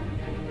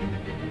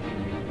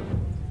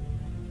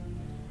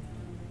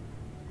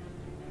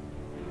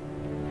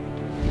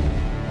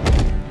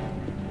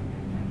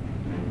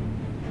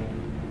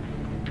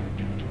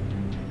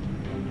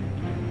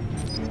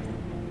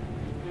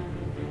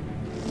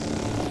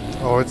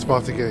 Oh, it's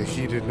about to get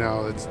heated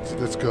now.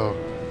 Let's go.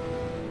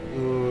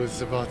 Ooh,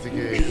 it's about to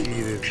get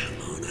heated.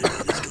 Come on, I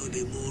know there's gonna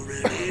be more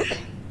around here.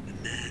 The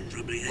man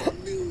probably had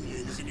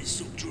millions in his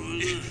sock drawer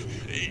alone.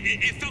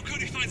 If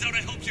Falcone finds out I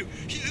helped you,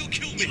 he'll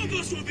kill me. Your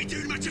boss won't be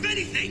doing much of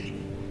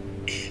anything.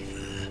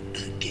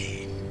 Ever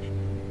again.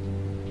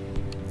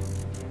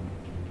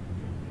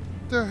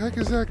 The heck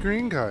is that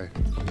green guy?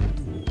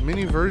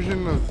 Mini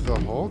version of the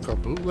Hulk? A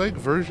bootleg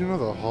version of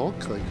the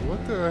Hulk? Like,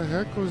 what the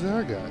heck was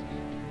that guy?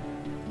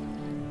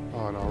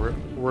 Oh no,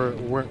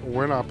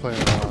 we're not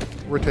playing around.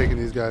 We're taking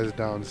these guys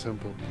down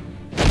simple.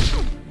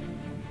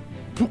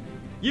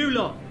 You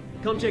lot,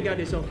 come check out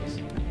this office.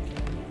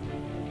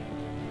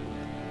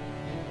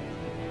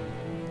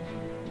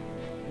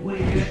 Where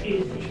is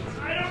he?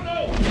 I don't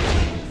know.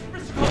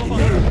 Mr.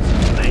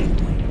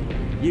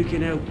 Cobblepot. You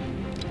can help.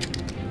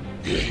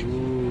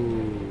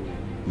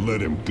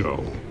 Let him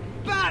go.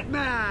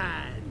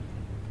 Batman!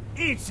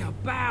 It's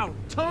about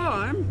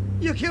time.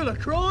 You kill a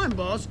crime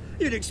boss,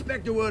 you'd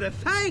expect a word of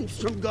thanks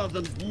from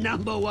Gotham's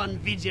 #1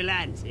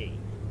 vigilante.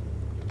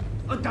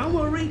 Oh, don't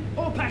worry,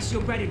 I'll pass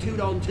your gratitude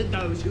on to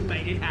those who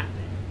made it happen.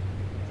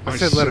 I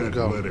said let him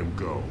go. Let him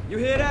go. You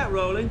hear that,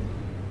 Roland?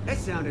 That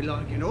sounded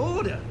like an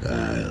order.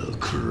 I'll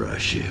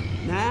crush him.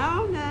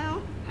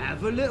 Now,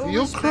 have a little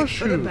You'll respect crush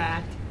for the you.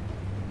 Bat.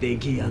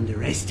 Think he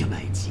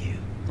underestimates you.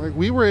 Like,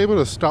 we were able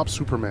to stop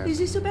Superman. Is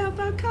this about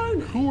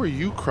Falcone? Who are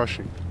you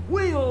crushing?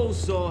 We all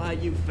saw how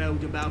you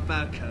felt about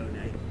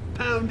Falcone.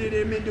 Pounded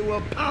him into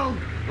a pulp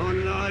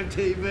on live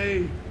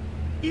TV.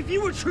 If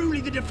you were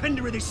truly the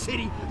defender of this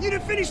city, you'd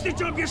have finished the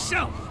job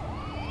yourself.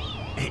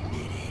 Admit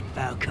it,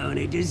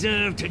 Falcone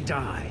deserved to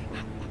die.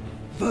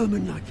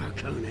 Vermin like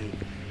Falcone,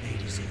 they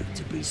deserve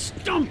to be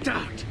stomped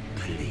out.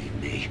 Believe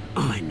me,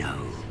 I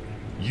know.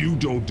 You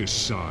don't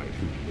decide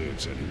who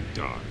lives and who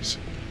dies.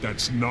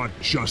 That's not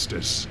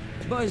justice.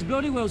 But it's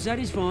bloody well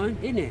satisfying,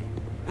 isn't it?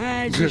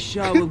 As a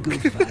show of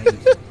good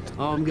faith,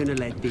 I'm gonna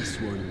let this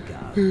one go.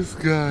 This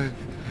guy.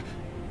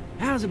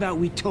 How's about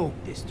we talk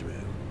this through?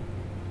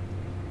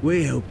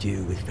 We helped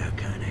you with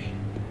Falcone.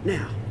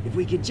 Now, if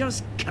we could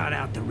just cut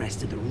out the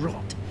rest of the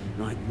rot,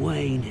 like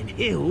Wayne and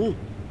Hill,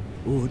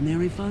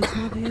 ordinary folks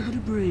might be able to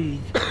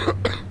breathe.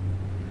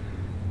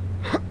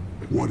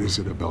 What is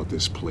it about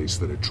this place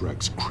that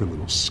attracts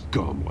criminal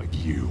scum like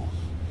you?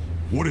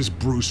 What does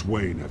Bruce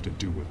Wayne have to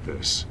do with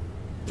this?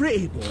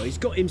 Pretty Boy's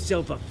got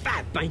himself a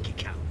fat bank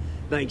account,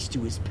 thanks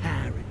to his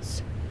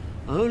parents.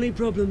 Only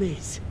problem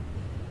is,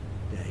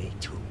 they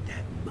took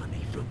that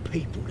money from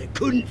people that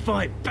couldn't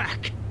fight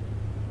back.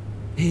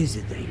 Here's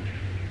the thing.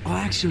 I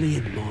actually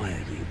admire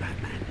you,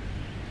 Batman.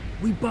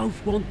 We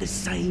both want the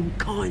same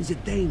kinds of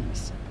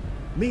things.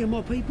 Me and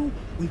my people,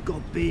 we've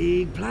got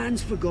big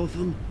plans for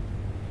Gotham.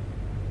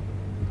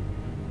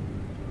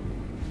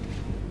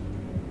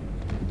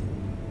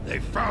 They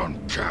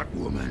found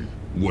Catwoman.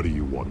 What do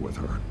you want with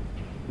her?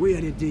 We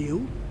had a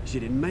deal. She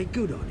didn't make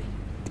good on it.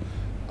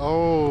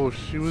 Oh,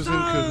 she was in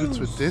cahoots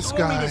with this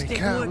guy,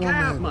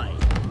 Catwoman.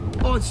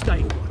 Mate. I'd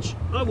stay watch.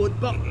 I would,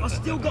 but I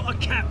still got a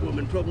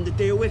Catwoman problem to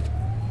deal with.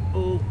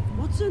 Oh,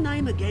 what's her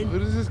name again? Who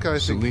does this guy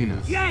think?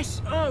 Selena.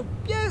 Yes! Oh,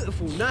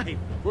 beautiful name.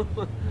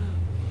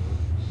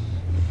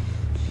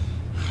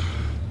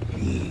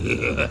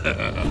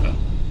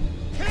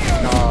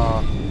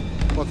 Nah,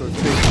 about to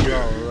take you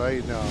out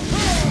right now.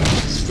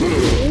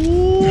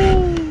 Ooh.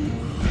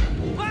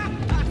 My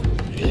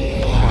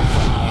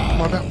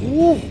bad.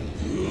 Ooh.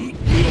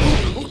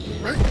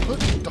 Right,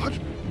 dodge.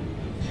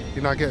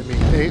 You're not getting me.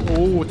 Hey,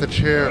 oh, with the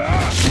chair.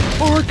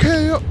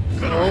 RKO.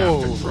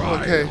 Oh,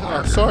 okay.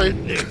 Sorry.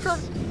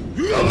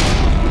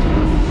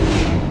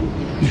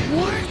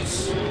 What?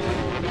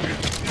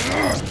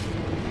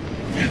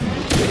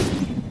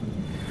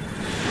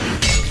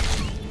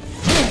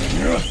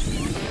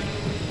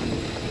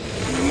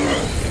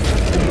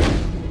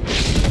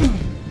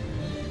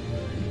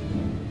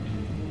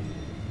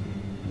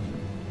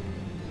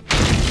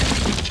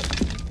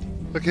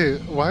 Okay,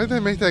 why did they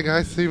make that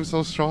guy seem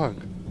so strong?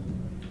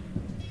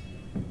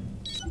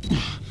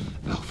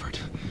 Alfred,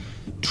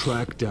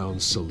 track down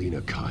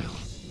Selina Kyle.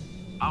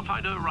 I'll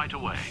find her right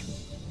away.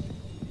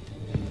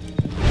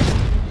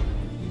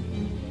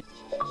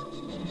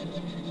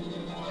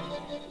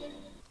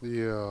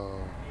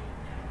 Yeah.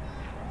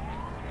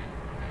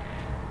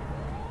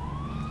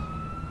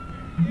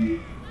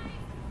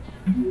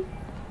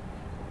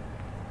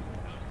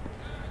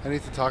 I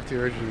need to talk to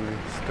you urgently.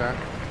 Stack.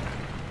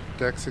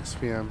 Deck 6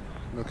 p.m.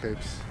 No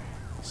capes.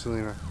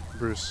 Selina.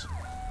 Bruce.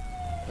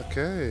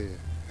 Okay.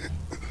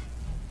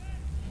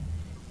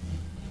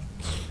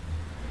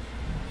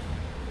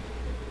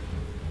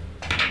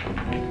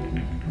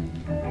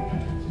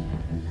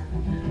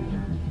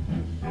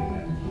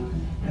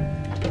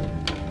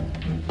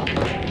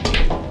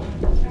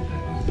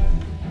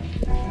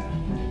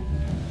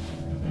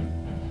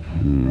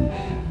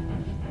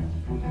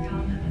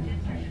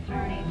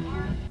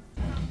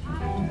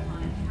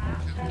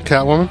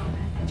 Catwoman?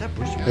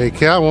 Hey,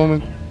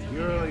 Catwoman.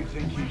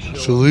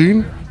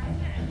 Celine?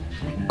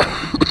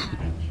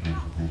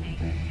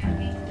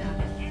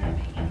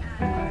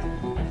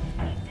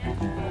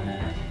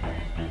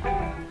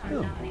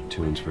 Oh,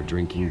 tunes for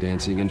drinking,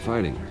 dancing, and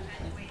fighting.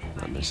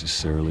 Not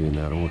necessarily in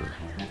that order.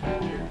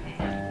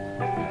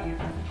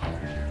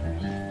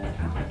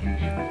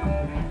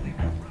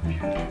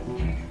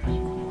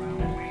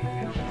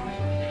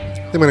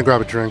 I'm gonna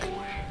grab a drink.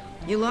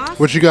 You lost?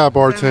 What you got,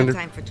 bartender? I don't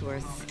have time for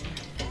tourists.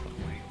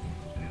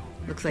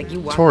 Looks like you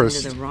walked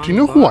Tourist. into the wrong Do you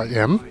know bar. who I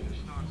am?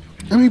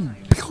 I mean,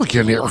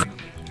 billionaire.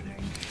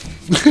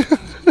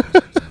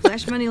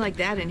 Flash money like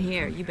that in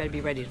here, you better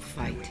be ready to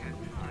fight.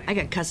 I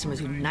got customers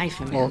who knife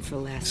a man for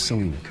less.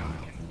 Selina Kyle.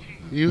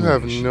 You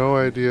have no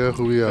idea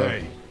who we are.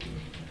 Hey.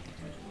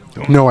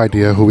 No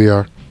idea who we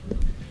are.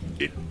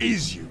 It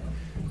is you.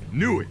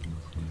 Knew it.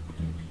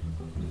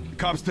 The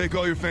cops take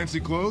all your fancy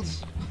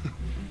clothes?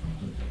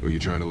 Were you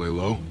trying to lay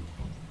low?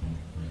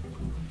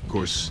 Of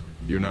course,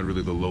 you're not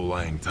really the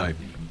low-lying type.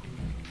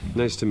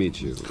 Nice to meet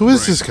you. Who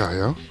is this guy,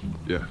 yo?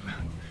 Yeah.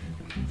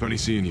 Funny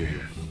seeing you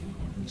here.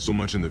 So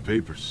much in the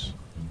papers.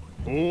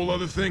 Whole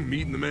other thing,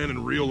 meeting the man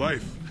in real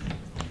life.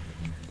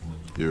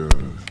 You're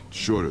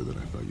shorter than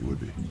I thought you would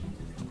be.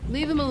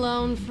 Leave him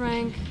alone,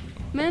 Frank.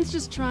 Man's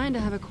just trying to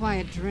have a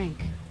quiet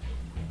drink.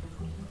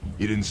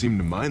 You didn't seem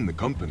to mind the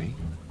company.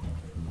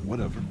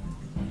 Whatever.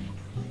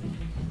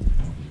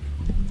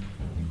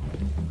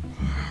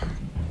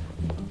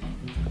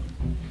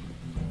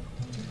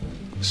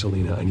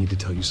 Selina, I need to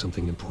tell you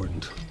something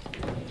important.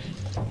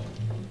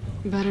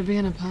 Better be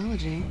an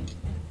apology.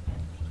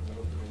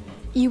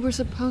 You were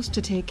supposed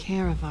to take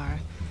care of our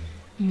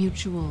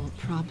mutual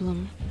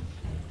problem.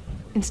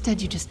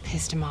 Instead, you just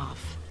pissed him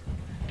off.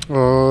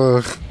 Now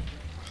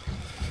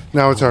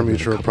it's our I'll admit a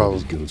mutual couple of problem.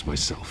 these goons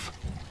myself.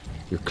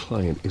 Your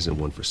client isn't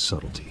one for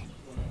subtlety.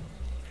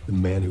 The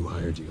man who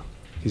hired you,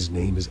 his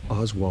name is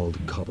Oswald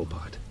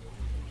Cobblepot.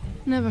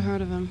 Never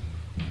heard of him.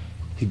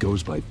 He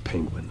goes by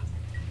Penguin.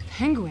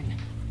 Penguin?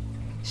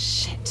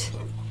 Shit.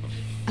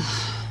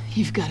 Ugh,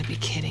 you've got to be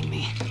kidding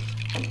me.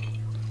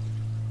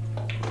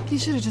 You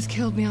should have just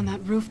killed me on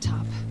that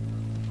rooftop.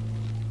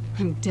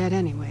 I'm dead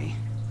anyway.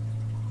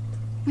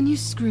 When you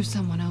screw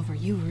someone over,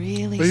 you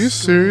really Are you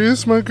screw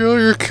serious, my girl?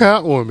 You're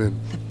Catwoman.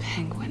 the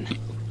Penguin.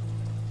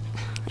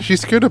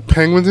 She's scared of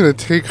penguins gonna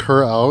take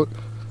her out.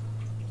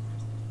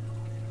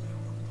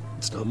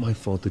 It's not my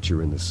fault that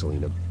you're in this,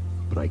 Selina,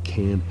 but I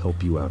can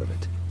help you out of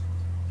it.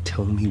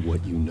 Tell me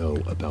what you know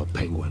about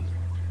Penguin.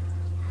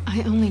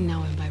 I only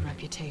know him by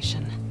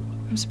reputation.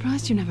 I'm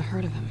surprised you never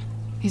heard of him.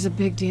 He's a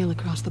big deal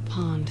across the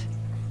pond.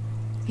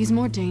 He's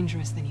more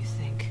dangerous than you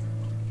think.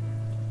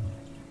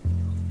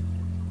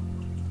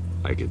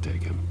 I can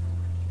take him.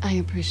 I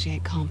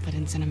appreciate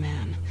confidence in a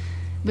man,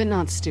 but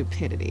not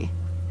stupidity.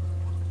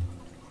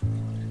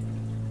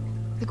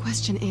 The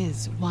question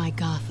is, why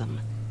Gotham?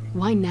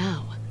 Why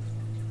now?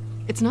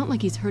 It's not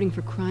like he's hurting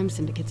for crime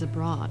syndicates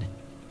abroad.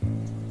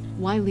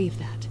 Why leave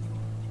that?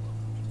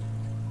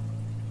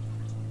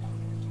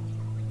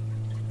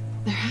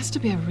 There has to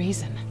be a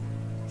reason.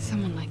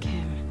 Someone like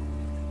him.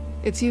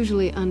 It's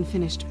usually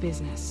unfinished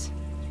business.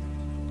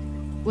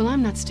 Well,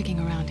 I'm not sticking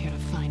around here to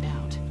find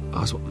out.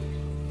 Oswald,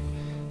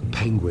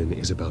 Penguin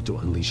is about to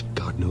unleash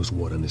God knows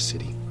what on the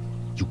city.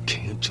 You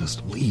can't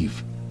just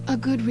leave. A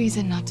good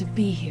reason not to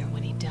be here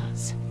when he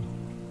does.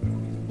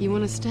 You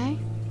want to stay?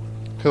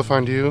 He'll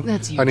find you.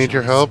 That's your I need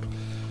your choice. help.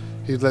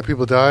 He'd let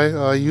people die.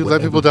 You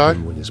let Whatever people die.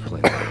 Penguin is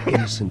planning,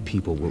 innocent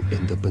people will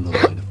end up in the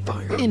line of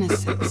fire.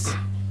 Innocence.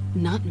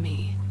 Not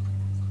me.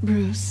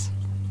 Bruce,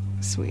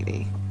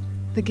 sweetie,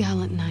 the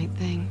gallant knight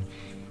thing,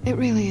 it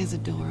really is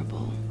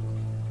adorable.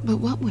 But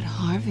what would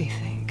Harvey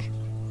think?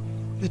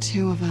 The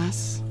two of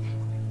us,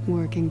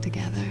 working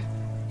together.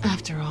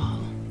 After all,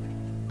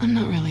 I'm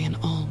not really an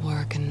all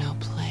work and no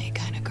play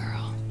kind of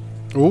girl.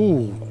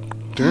 Ooh,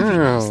 Harvey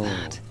knows damn.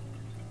 that.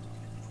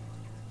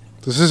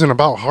 This isn't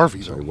about Harvey,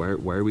 though. Sorry,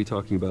 why are we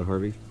talking about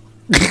Harvey?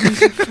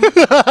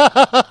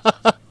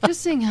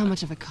 Just seeing how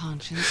much of a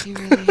conscience you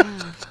really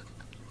have.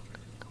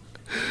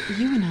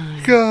 You and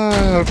I.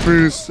 God,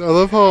 Bruce. I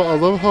love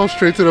how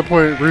straight to the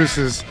point Bruce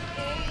is.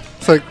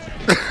 It's like,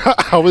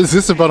 how is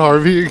this about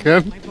Harvey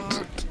again?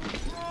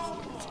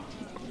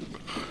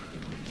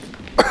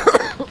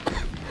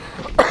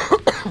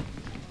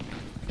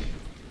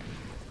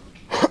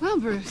 Well,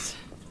 Bruce,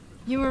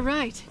 you were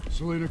right.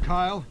 Selena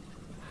Kyle,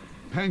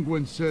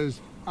 Penguin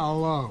says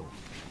hello.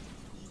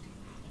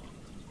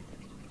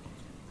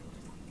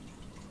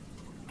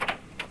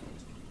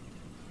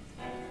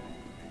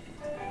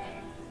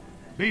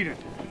 Beat it.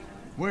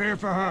 We're here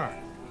for her.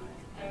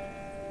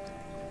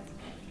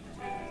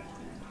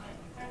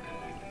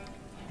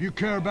 If you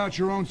care about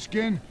your own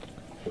skin,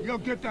 you'll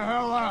get the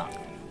hell out.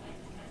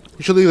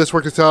 You should leave. Let's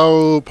work this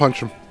out.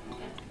 Punch him.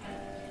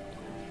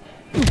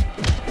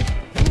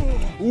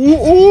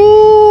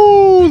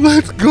 Ooh,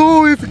 let's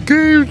go. It's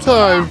game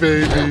time,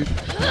 baby.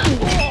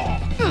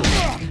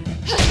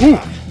 Ooh.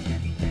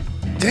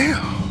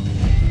 Damn.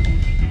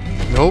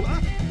 Nope.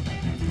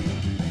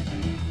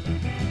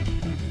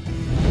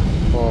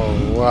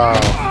 Oh,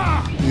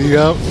 wow.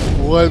 Yep.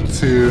 1,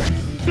 2.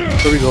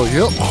 There we go.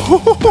 Yep.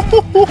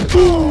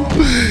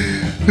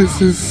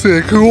 This is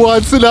sick. Who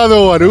wants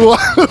another one? Who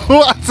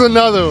wants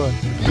another one?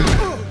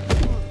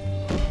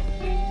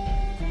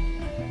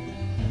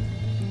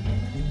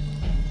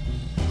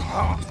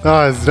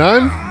 Oh, it's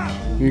done?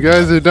 You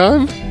guys are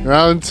done?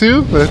 Round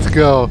 2? Let's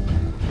go.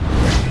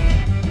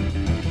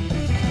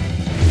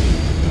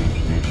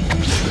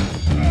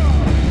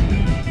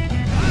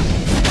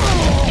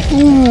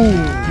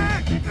 Ooh.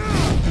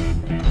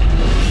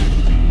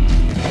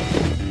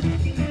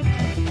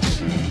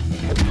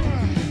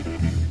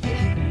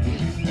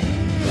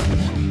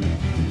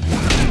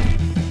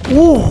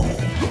 Ooh.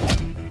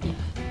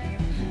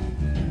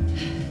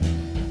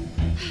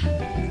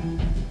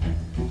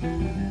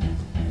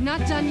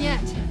 Not done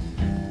yet.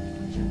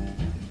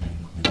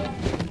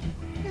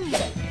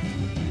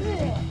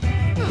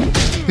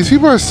 These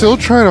people are still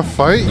trying to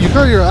fight? You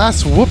got your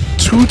ass whooped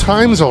 2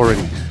 times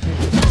already.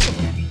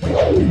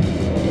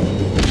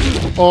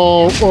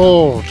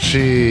 Oh,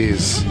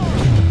 jeez.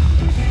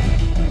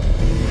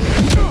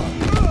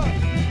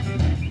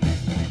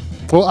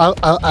 Well,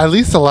 at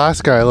least the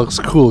last guy looks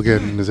cool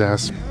getting his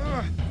ass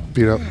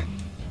beat up.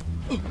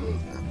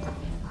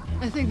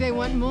 I think they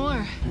want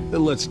more.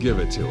 Then let's give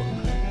it to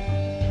him.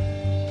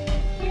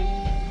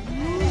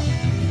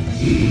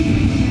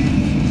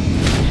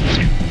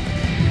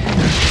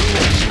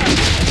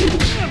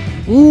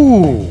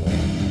 Ooh.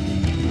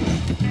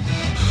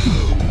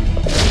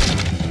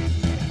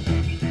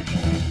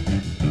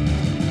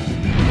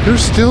 You're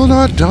still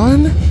not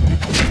done?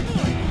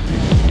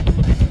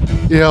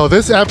 Yo,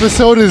 this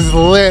episode is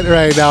lit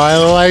right now. I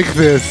like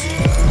this.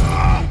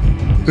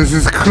 This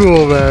is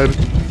cool, man.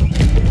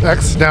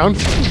 X down.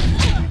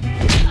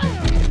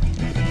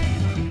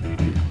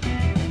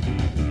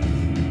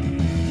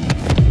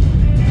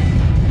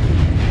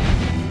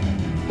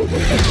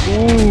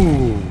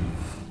 Ooh.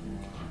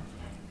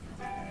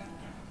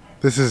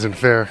 This isn't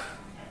fair.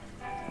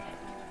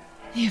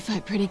 You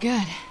fight pretty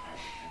good.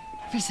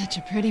 For such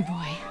a pretty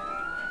boy.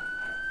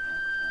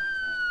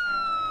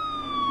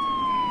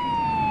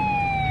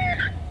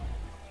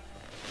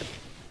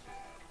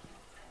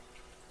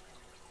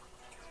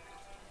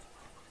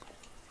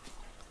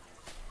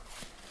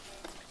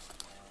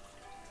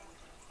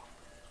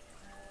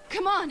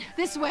 Come on,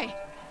 this way.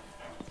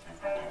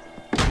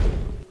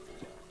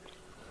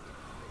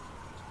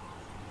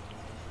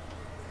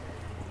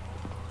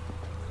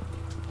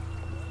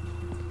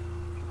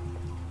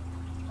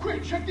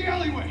 Quick, check the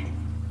alleyway.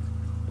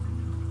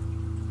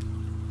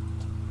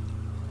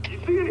 You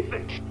see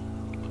anything?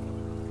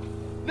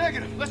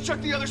 Negative. Let's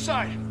check the other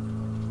side.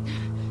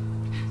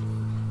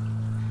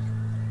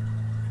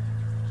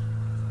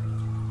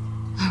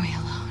 Are we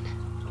alone?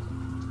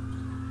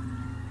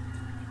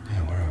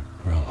 Yeah,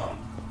 we're alone.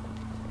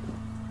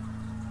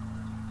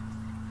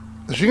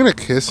 Is she gonna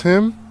kiss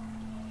him?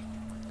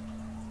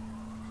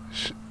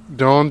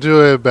 Don't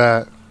do it,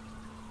 Bat.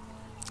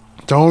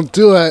 Don't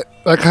do it.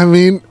 Like, I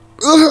mean,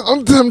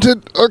 I'm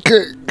tempted.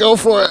 Okay, go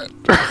for it.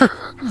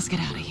 Let's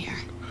get out of here.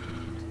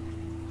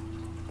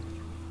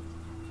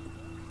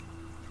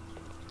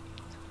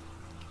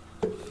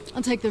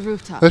 I'll take the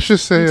rooftop. Let's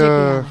just say, You take the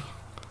alley.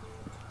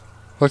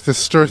 like to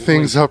stir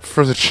things up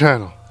for the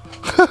channel.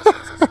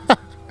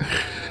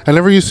 I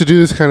never used to do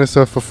this kind of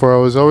stuff before. I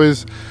was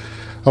always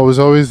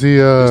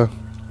the,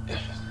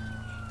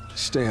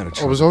 Stay out of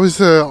trouble. I was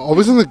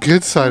always on the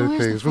good side of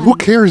things. But who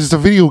cares? It's a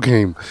video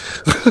game.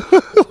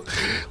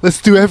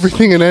 Let's do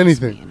everything and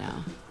anything. You know.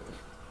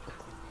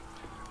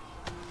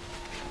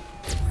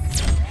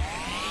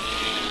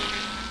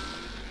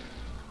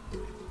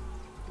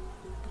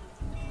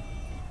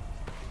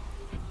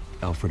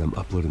 Alfred, I'm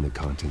uploading the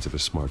contents of a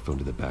smartphone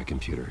to the back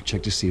computer.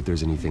 Check to see if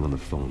there's anything on the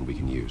phone we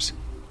can use.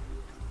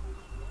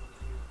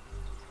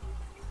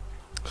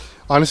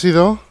 Honestly,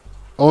 though,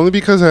 only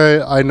because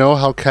I know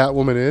how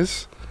Catwoman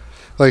is.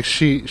 Like,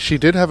 she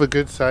did have a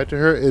good side to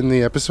her in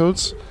the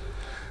episodes.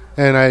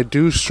 And I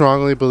do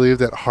strongly believe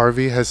that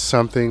Harvey has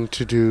something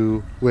to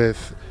do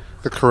with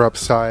the corrupt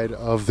side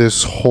of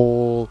this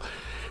whole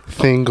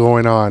thing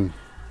going on.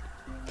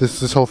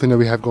 This whole thing that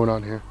we have going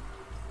on here.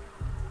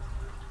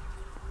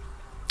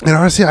 And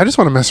honestly, I just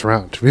want to mess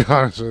around, to be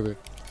honest with you.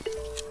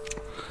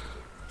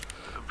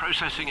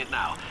 Processing it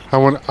now. I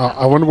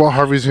wonder what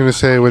Harvey's going to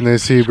say when they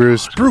see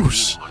Bruce.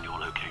 Bruce!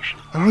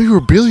 I know you were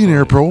a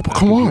billionaire, bro, but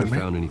come on, man.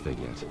 Found anything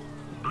yet?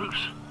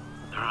 Bruce,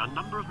 there are a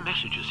number of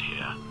messages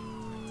here,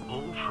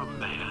 all from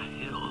Mayor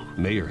Hill.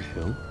 Mayor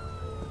Hill?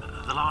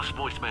 The last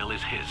voicemail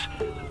is his.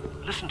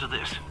 Listen to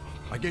this.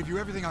 I gave you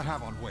everything I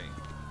have on Wayne.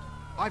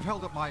 I've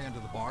held up my end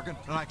of the bargain,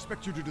 and I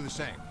expect you to do the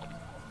same.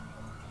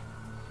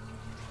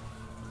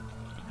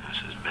 This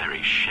is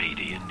very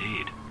shady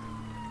indeed.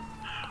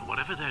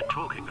 Whatever they're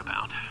talking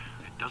about,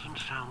 it doesn't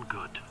sound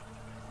good.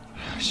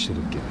 I should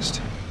have guessed.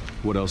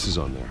 What else is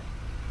on there?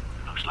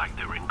 Looks like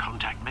they were in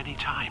contact many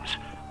times.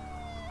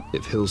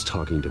 If Hill's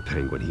talking to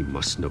Penguin, he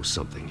must know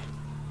something.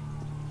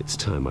 It's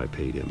time I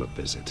paid him a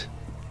visit.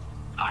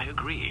 I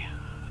agree.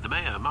 The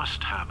mayor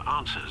must have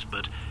answers,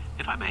 but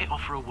if I may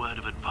offer a word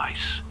of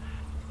advice.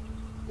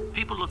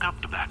 People look up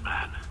to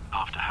Batman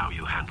after how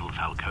you handled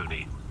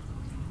Falcone.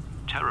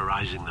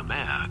 Terrorizing the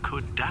mayor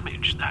could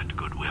damage that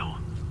goodwill.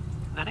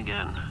 Then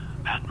again,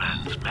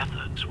 Batman's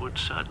methods would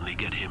certainly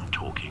get him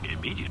talking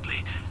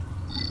immediately.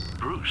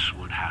 Bruce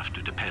would have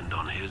to depend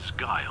on his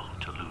guile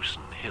to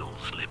loosen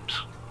Hill's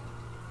lips.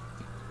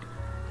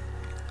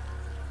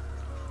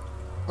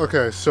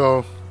 Okay,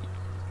 so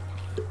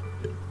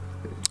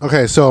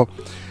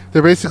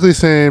they're basically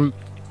saying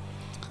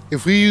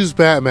if we use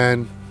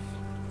Batman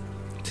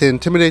to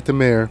intimidate the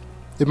mayor,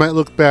 it might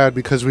look bad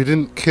because we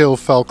didn't kill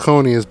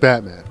Falcone as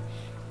Batman.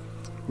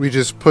 We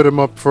just put him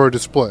up for a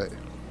display.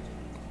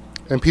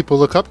 And people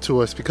look up to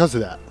us because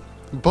of that.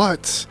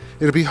 But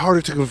it'll be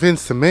harder to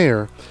convince the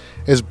mayor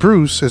as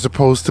Bruce as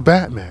opposed to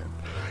Batman.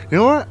 You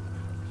know what?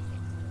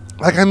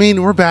 Like, I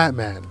mean, we're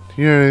Batman.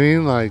 You know what I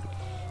mean? Like,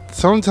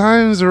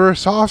 sometimes we're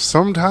soft,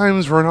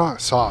 sometimes we're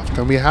not soft.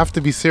 And we have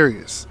to be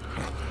serious.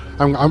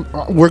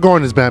 We're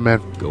going as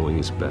Batman. Going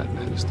as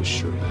Batman is the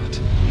sure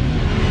bet.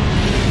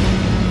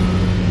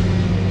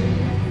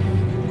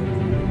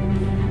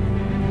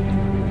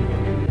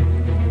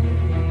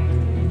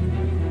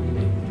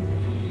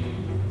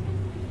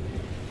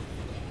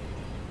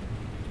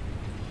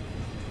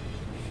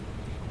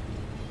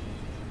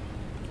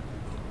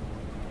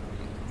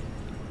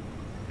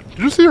 Did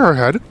you see her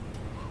head?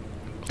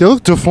 They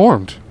look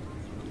deformed.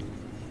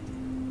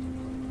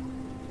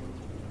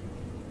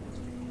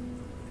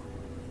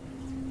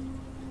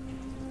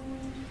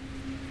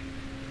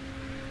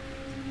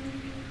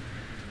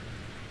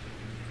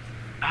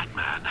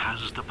 Batman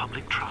has the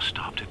public trust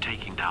after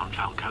taking down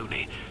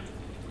Falcone.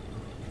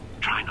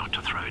 Try not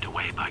to throw it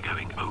away by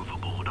going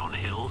overboard on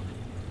Hill.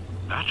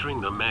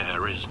 Battering the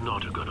mayor is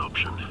not a good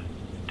option,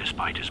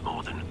 despite his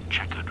more than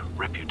checkered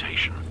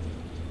reputation.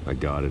 I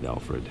got it,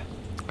 Alfred.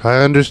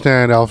 I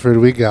understand, Alfred.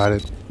 We got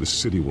it. The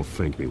city will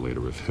thank me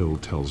later if Hill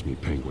tells me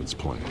Penguin's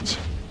plans.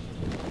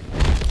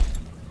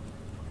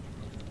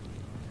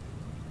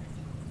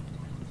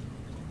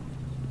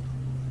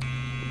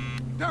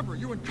 Deborah,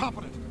 you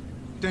incompetent!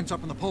 Dent's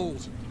up in the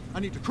polls. I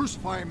need to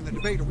crucify him in the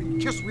debate or we can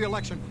kiss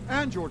re-election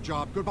and your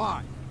job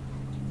goodbye.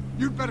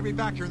 You'd better be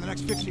back here in the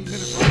next 15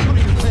 minutes or I'm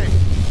putting your pay.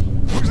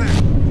 Who's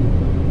that?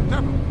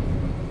 Deborah!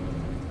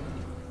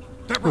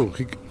 Deborah! Ooh,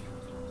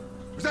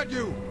 Was that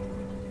you?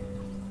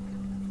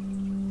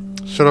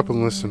 Shut up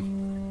and listen.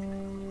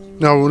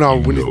 No,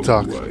 we need to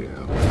talk. Who I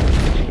am.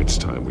 It's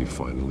time we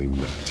finally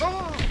met.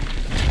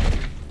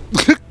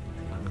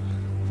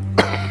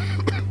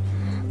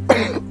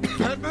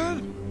 Batman?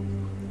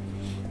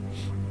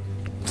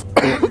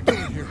 What are you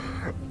doing here?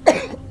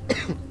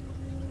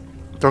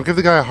 Don't give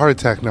the guy a heart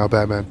attack now,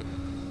 Batman.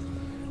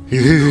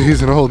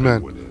 He's an old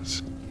man.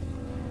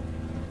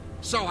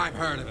 So I've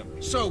heard of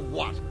him. So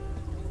what?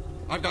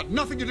 I've got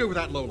nothing to do with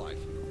that lowlife.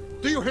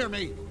 Do you hear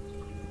me?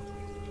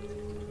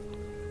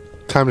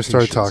 Time to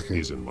start talking.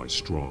 Isn't my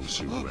strong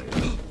suit, Ray.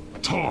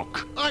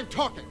 Talk. I'm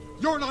talking.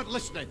 You're not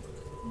listening.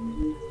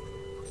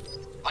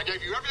 I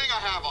gave you everything I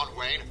have on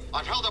Wayne.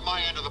 I've held up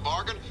my end of the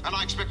bargain, and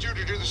I expect you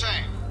to do the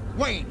same.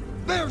 Wayne,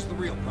 there's the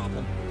real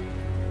problem.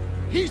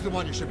 He's the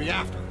one you should be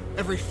after.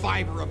 Every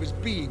fiber of his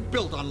being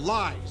built on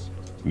lies.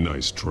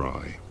 Nice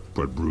try,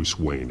 but Bruce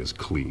Wayne is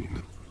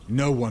clean.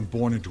 No one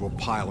born into a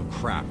pile of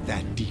crap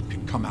that deep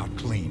can come out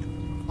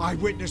clean. I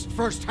witnessed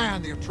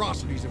firsthand the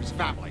atrocities of his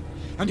family,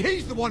 and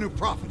he's the one who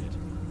profited.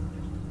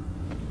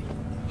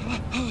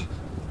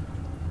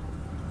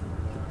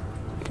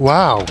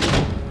 Wow.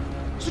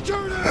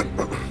 Security!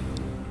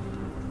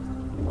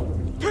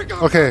 Pick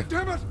up, Okay.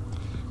 damn it!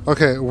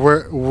 Okay,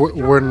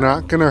 we're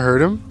not gonna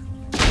hurt him,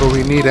 but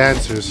we need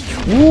answers.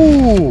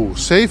 Ooh,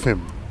 save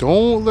him.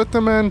 Don't let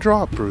the man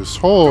drop, Bruce.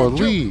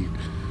 Holy.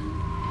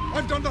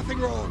 I've done nothing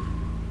wrong.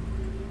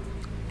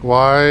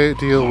 Why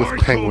deal with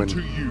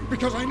Penguin?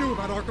 Because I knew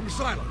about Arkham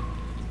Asylum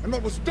and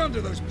what was done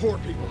to those poor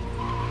people.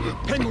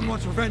 Penguin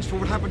wants revenge for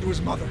what happened to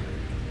his mother.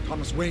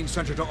 Thomas Wayne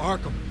sent her to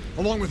Arkham,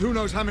 along with who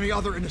knows how many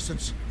other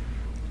innocents.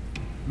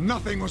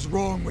 Nothing was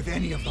wrong with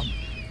any of them.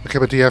 Okay,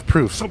 but do you have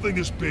proof? Something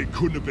this big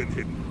couldn't have been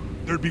hidden.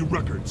 There'd be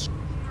records.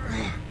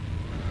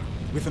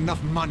 With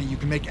enough money, you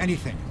can make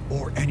anything,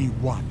 or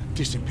anyone,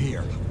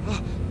 disappear.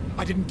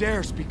 I didn't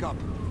dare speak up.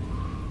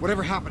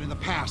 Whatever happened in the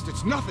past,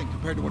 it's nothing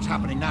compared to what's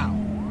happening now.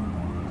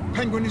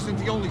 Penguin isn't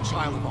the only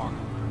child of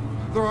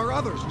Arkham. There are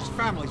others whose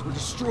families were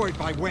destroyed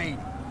by Wayne.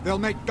 They'll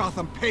make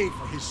Gotham pay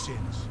for his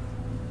sins.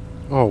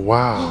 Oh,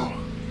 wow.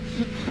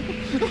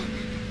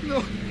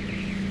 No.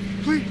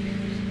 Please.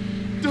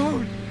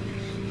 Don't.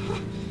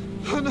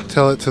 No.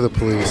 Tell it to the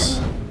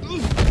police.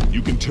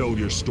 You can tell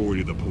your story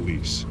to the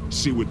police.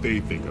 See what they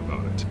think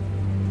about it.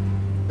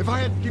 If I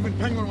had given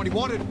Penguin what he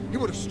wanted, he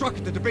would have struck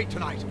at the debate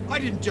tonight. I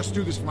didn't just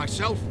do this for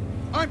myself.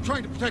 I'm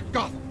trying to protect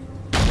Gotham.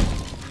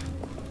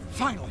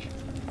 Finally.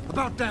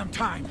 About damn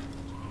time.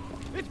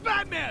 It's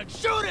Batman!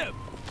 Shoot him!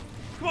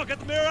 Come on, get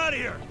the mayor out of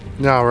here!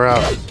 No, we're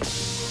out.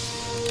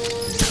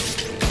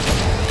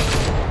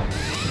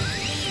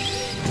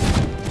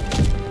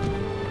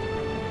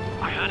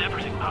 I heard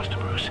everything, Master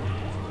Bruce.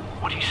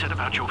 What he said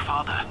about your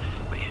father.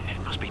 It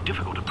must be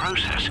difficult to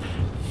process.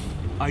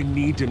 I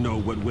need to know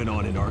what went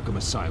on in Arkham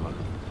Asylum.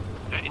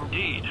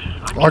 Indeed.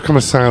 Arkham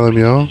Asylum,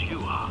 yo.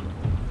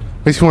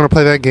 Makes me want to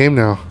play that game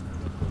now.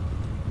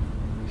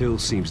 Hill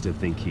seems to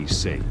think he's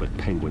safe, but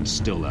Penguin's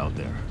still out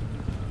there.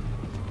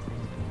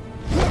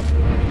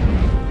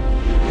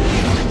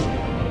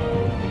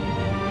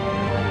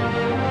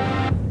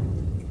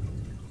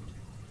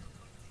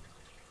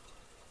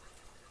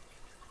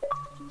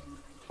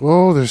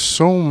 Whoa, there's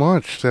so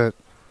much that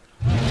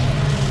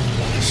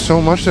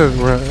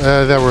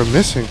we're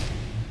missing.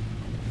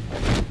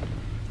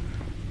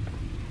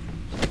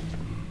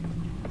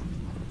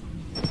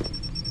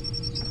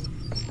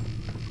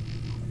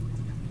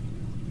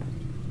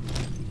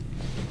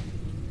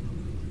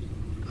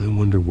 I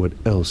wonder what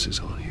else is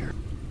on here.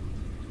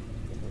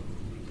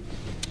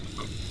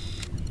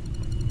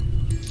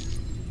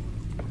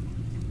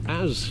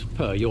 As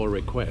per your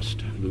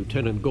request,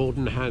 Lieutenant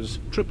Gordon has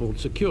tripled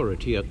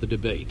security at the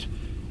debate.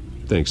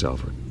 Thanks,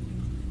 Alfred.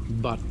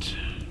 But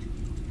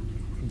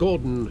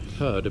Gordon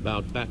heard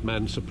about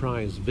Batman's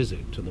surprise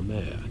visit to the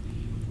mayor.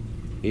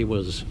 He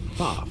was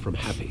far from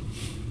happy.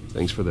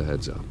 Thanks for the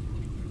heads up.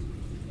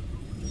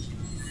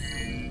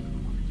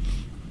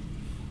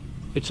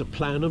 It's a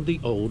plan of the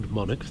old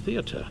Monarch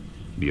Theater.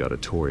 The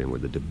auditorium where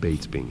the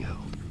debate's being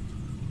held.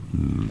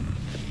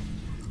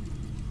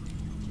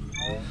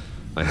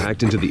 I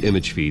hacked into the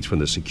image feeds from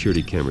the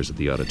security cameras at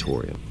the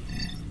auditorium.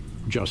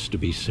 Just to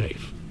be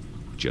safe.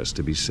 Just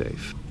to be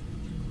safe.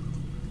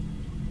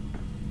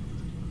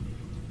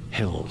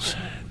 Hills,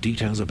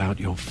 details about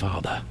your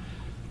father.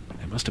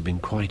 They must have been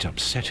quite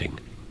upsetting.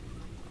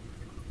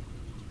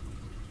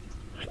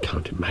 I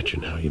can't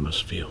imagine how you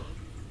must feel.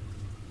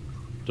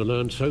 To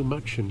learn so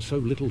much in so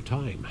little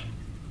time.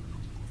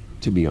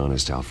 To be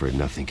honest, Alfred,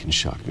 nothing can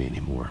shock me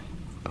anymore.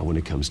 Not when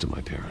it comes to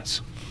my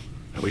parents.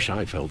 I wish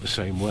I felt the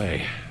same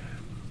way.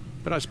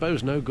 But I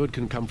suppose no good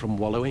can come from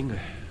wallowing.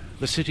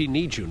 The city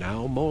needs you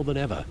now more than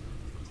ever.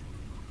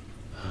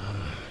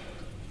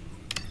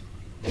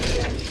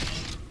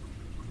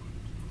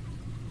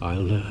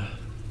 I'll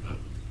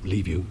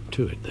leave you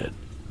to it then.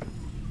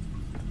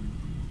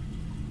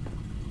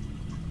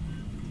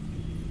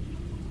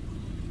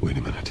 Wait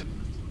a minute.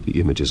 The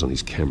images on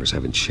these cameras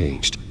haven't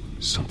changed.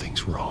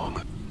 Something's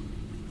wrong.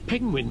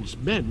 Penguin's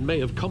men may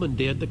have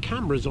commandeered the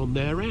cameras on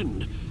their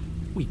end.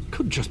 We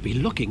could just be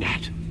looking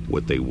at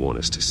what they want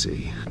us to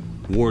see.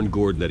 Warn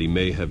Gordon that he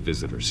may have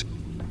visitors.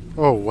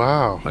 Oh,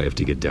 wow. I have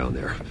to get down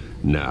there.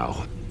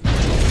 Now.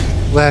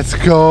 Let's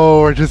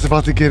go. We're just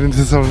about to get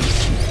into some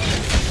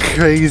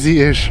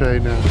crazy-ish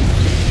right now.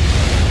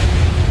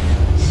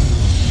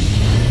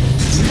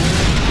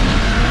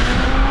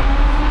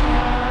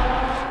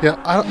 Yeah,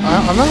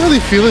 I'm not really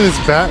feeling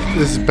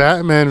this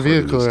Batman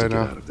vehicle right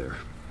now.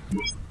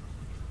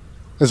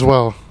 As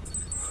well.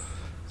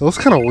 It looks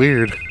kind of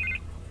weird.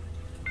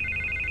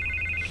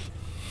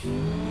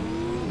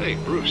 Hey,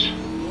 Bruce.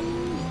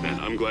 Man,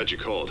 I'm glad you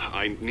called.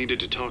 I needed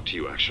to talk to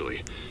you,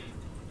 actually.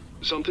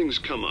 Something's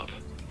come up.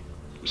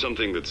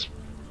 Something that's...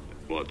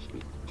 what?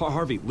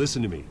 Harvey,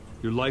 listen to me.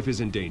 Your life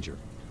is in danger.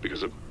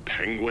 Because of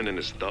Penguin and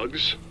his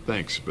thugs?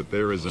 Thanks, but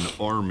there is an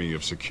army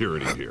of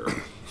security here.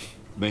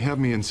 They have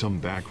me in some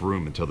back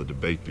room until the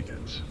debate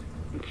begins.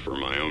 For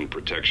my own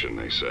protection,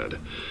 they said.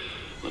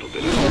 A little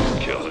bit of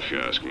overkill, if you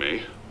ask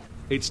me.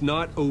 It's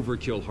not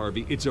overkill,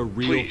 Harvey. It's a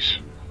real... Please.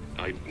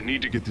 I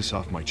need to get this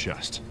off my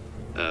chest.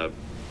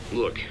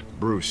 Look.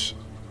 Bruce,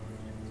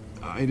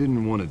 I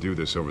didn't want to do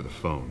this over the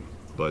phone,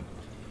 but...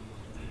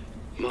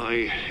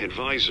 my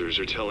advisors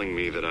are telling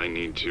me that I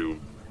need to...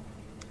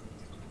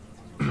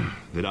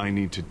 that I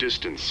need to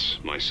distance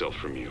myself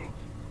from you.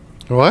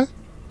 What?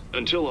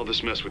 Until all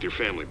this mess with your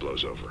family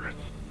blows over.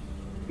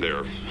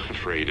 They're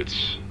afraid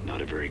it's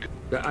not a very good...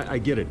 I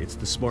get it. It's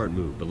the smart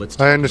move, but let's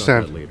I talk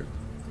understand. about that later.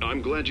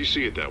 I'm glad you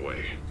see it that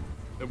way.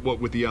 What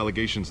with the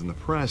allegations in the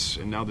press,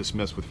 and now this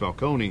mess with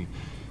Falcone,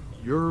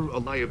 you're a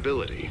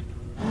liability.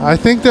 I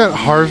think that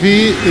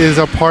Harvey is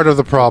a part of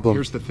the problem.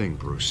 Here's the thing,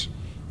 Bruce.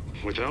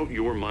 Without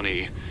your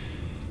money,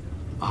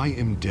 I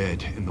am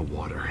dead in the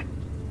water.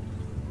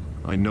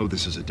 I know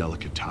this is a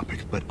delicate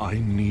topic, but I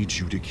need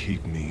you to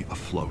keep me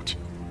afloat.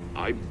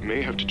 I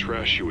may have to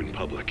trash you in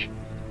public,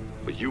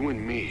 but you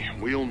and me,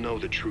 we'll know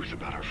the truth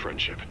about our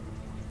friendship.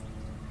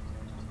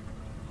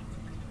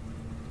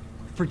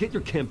 Forget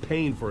your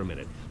campaign for a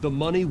minute. The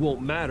money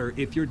won't matter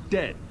if you're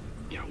dead.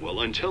 Yeah,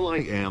 well, until I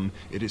am,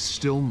 it is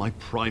still my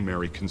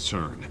primary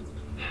concern.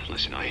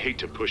 Listen, I hate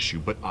to push you,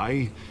 but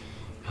I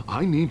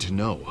need to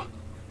know.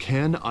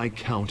 Can I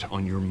count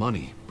on your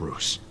money,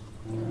 Bruce?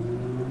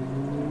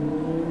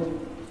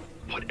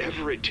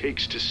 Whatever it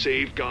takes to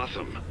save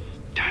Gotham.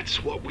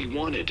 That's what we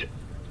wanted.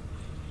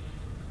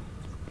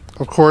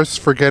 Of course,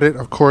 forget it.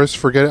 Of course,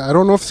 forget it. I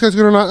don't know if this guy's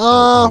good or not.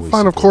 Ah,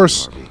 fine, of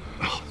course.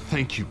 Oh,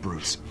 thank you,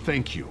 Bruce.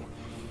 Thank you.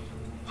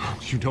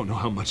 You don't know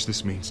how much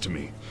this means to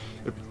me.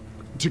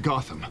 To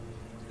Gotham.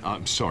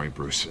 I'm sorry,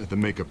 Bruce. The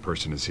makeup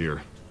person is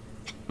here.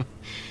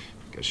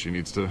 Guess she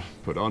needs to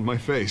put on my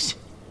face.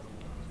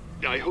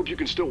 I hope you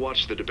can still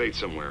watch the debate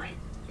somewhere.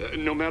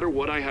 No matter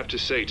what I have to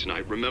say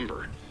tonight,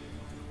 remember,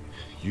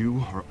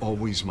 you are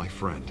always my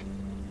friend.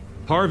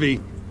 Harvey.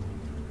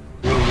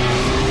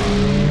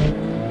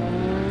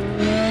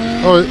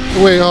 Oh,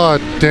 wait, oh,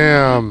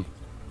 damn.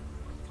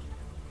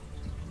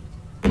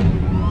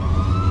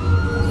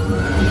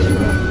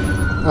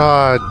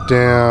 Ah,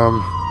 damn.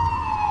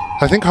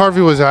 I think Harvey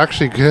was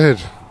actually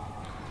good.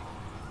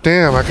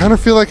 Damn, I kind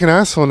of feel like an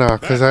asshole now,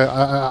 because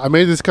I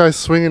made this guy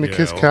swing to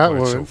kiss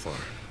Catwoman.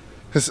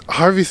 Because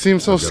Harvey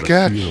seems so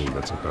sketch.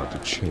 That's about to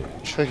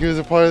change. Like he was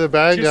a part of the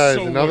bad Just guys.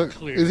 so Another, we're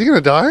clear. is he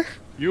gonna die?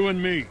 You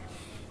and me,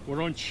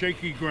 we're on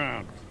shaky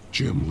ground.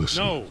 Jim,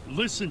 listen. No,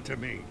 listen to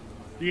me.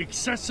 The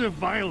excessive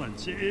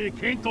violence, it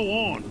can't go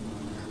on.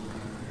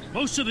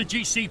 Most of the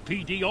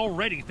GCPD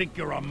already think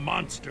you're a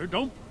monster.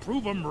 Don't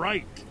prove them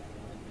right.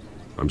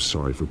 I'm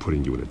sorry for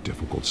putting you in a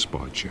difficult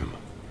spot, Jim.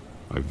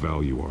 I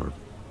value our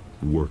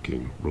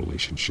working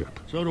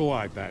relationship. So do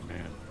I,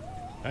 Batman.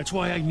 That's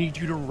why I need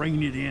you to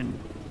rein it in.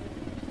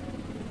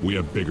 We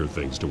have bigger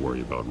things to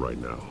worry about right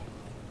now.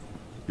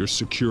 Your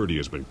security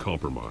has been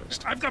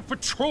compromised. I've got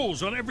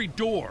patrols on every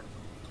door.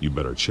 You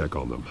better check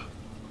on them.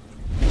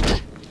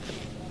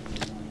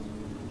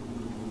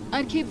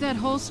 I'd keep that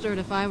holstered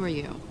if I were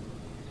you.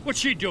 What's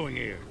she doing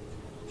here?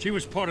 She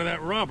was part of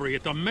that robbery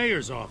at the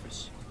mayor's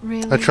office.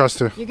 Really? I trust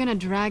her. You're gonna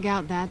drag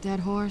out that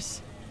dead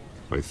horse?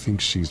 I think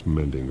she's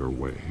mending her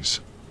ways.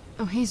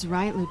 Oh, he's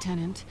right,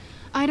 Lieutenant.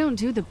 I don't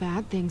do the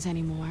bad things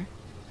anymore.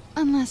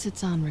 Unless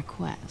it's on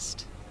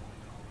request.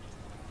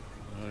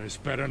 This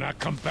better not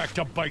come back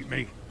to bite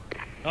me.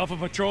 Alpha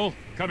Patrol,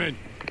 come in.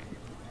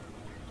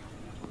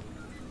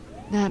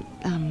 That,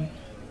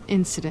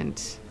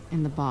 incident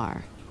in the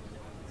bar.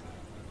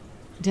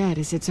 Dead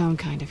is its own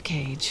kind of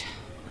cage.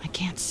 I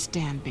can't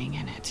stand being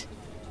in it.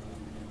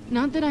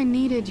 Not that I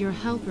needed your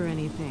help or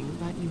anything,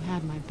 but you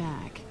had my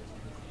back.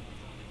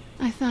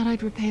 I thought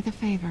I'd repay the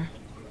favor.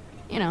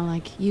 You know,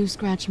 like you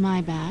scratch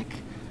my back,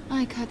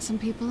 I cut some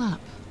people up.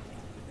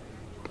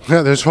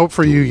 Yeah, there's hope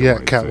for you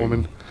yet,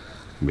 Catwoman.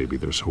 Maybe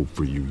there's hope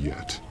for you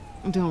yet.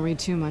 Don't read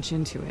too much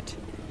into it.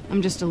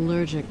 I'm just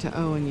allergic to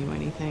owing you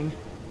anything.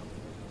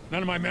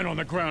 None of my men on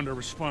the ground are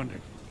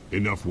responding.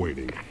 Enough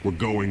waiting. We're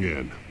going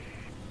in.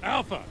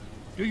 Alpha,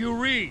 do you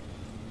read?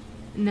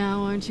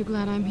 Now, aren't you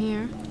glad I'm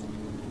here?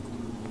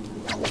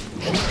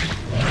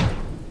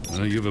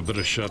 Well, you have a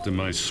better shot than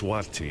my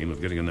SWAT team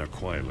of getting in there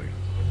quietly.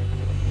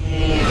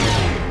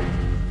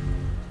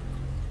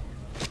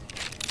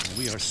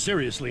 We are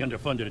seriously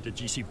underfunded at the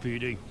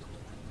GCPD.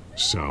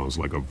 Sounds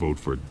like a vote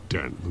for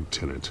Dent,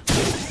 Lieutenant.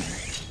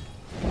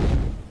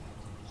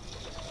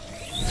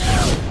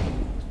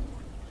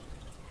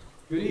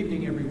 Good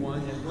evening,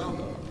 everyone, and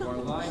welcome to our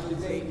live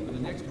debate for the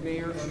next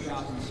mayor of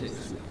Gotham City.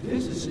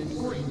 This is an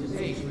important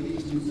debate for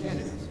these two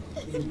candidates.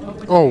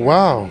 Oh,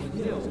 wow.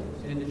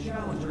 And the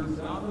challenger,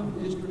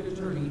 Gotham District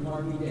Attorney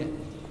Harvey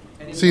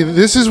Dent. See,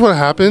 this is what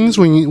happens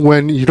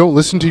when you don't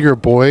listen to your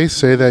boy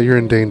say that you're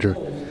in danger.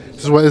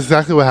 This is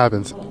exactly what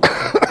happens.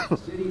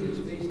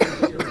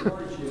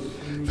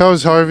 If I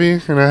was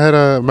Harvey and I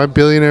had my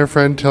billionaire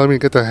friend telling me to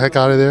get the heck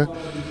out of there,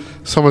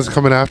 someone's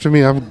coming after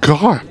me, I'm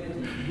gone.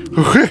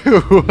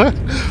 What?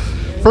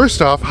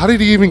 First off, how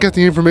did he even get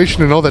the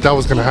information to know that that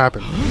was going to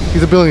happen?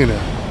 He's a billionaire.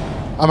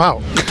 I'm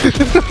out.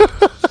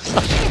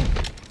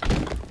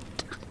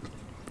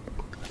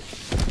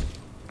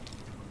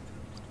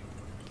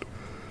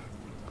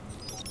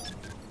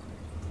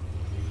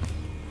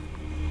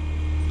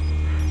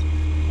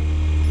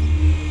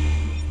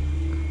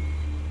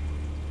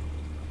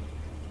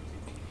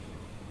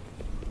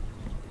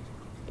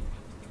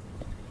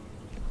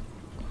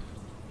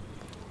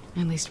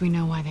 At least we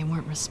know why they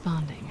weren't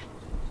responding.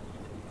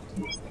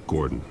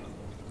 Gordon,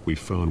 we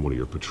found one of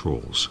your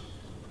patrols.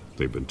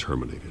 They've been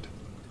terminated.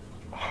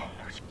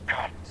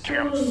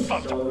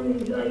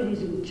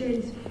 Ladies and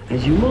gents,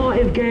 as you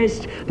might have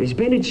guessed, there's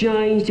been a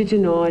change to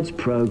tonight's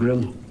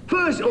program.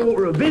 First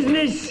order of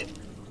business.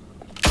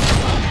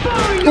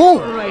 Firing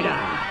operator.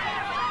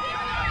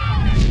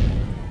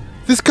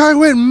 This guy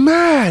went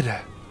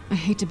mad. I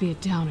hate to be a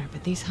downer,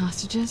 but these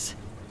hostages,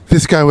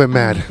 This guy went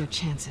mad. Your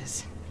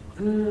chances.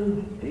 He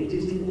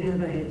just didn't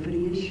have a head for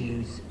the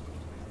issues.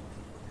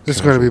 This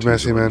is going to be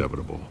messy, man.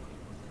 Inevitable.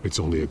 It's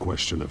only a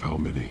question of how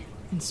many.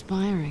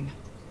 Inspiring.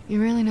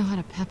 You really know how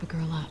to pep a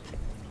girl up.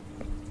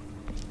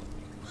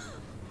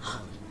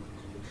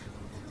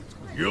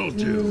 You'll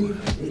do.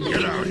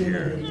 Get out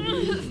here.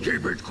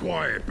 Keep it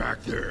quiet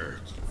back there.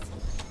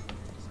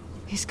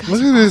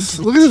 Look at this.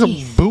 Look at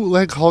this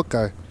bootleg Hulk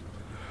guy.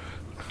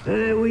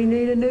 We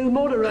need a new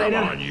moderator.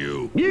 Come on,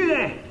 you. You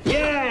there?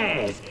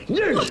 Yes.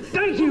 You.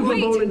 Thank you for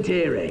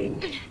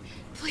volunteering.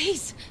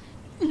 Please.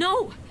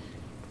 No.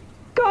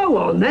 Go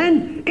on,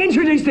 then.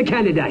 Introduce the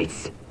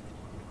candidates.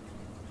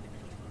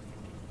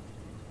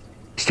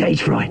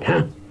 Stage fright,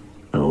 huh?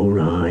 All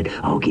right,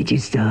 I'll get you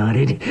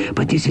started,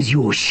 but this is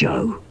your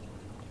show.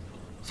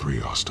 3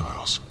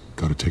 hostiles.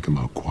 Gotta take them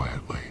out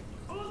quietly.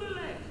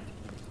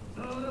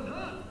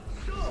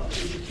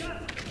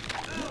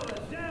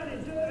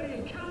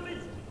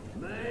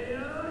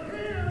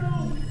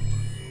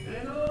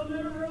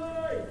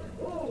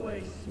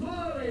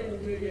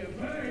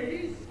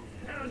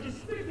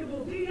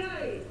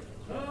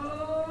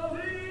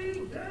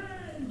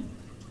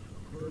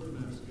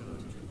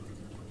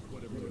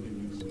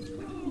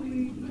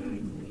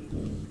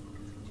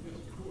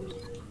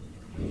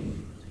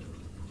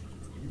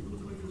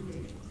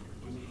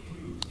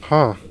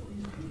 Huh.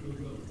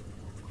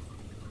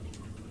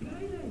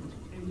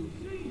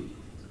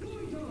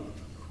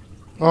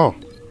 Oh.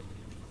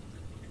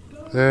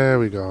 There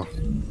we go.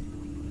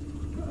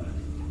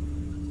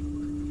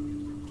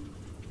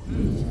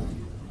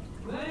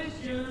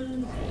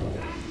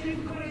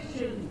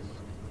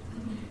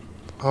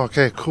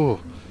 Okay,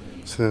 cool.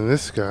 So then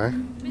this guy.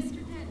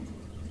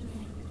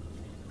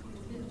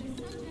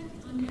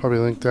 Probably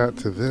link that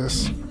to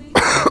this.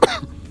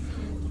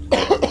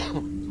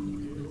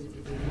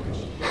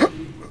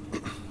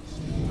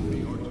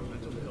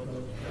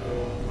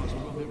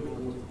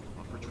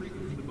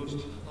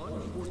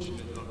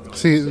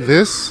 See,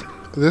 this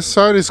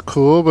side is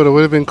cool, but it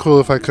would have been cool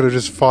if I could have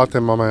just fought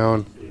them on my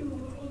own.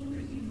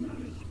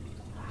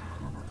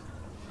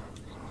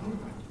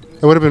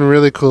 It would have been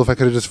really cool if I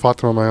could have just fought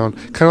them on my own.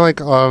 Kind of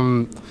like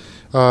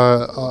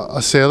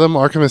Asylum,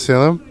 Arkham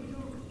Asylum.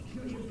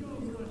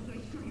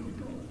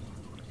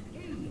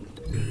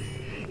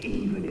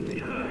 Even if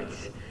it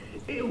hurts,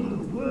 it will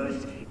hurt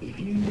worse if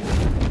you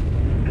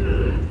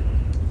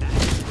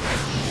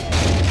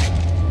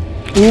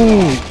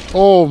Ooh!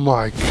 Oh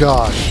my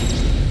gosh!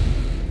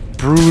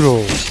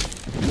 Brutal.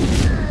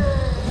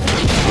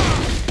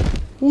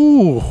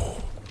 Ooh.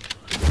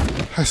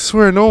 I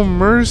swear, no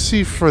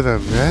mercy for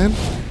them, man.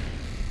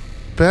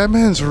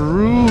 Batman's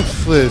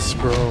ruthless,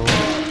 bro.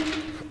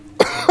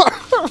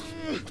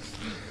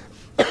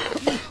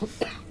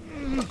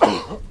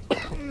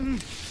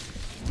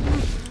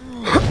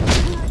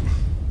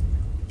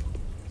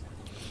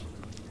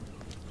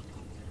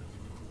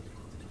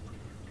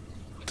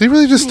 Did he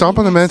really just stomp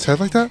on the man's head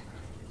like that?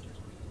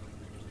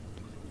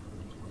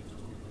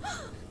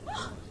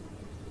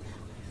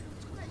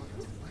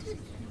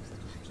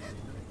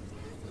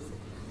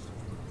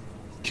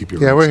 Keep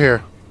your Yeah, we're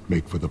here.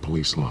 Make for the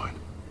police line.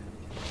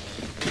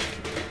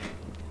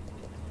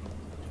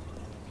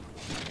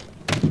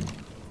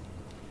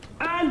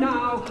 And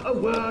now, a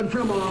word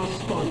from our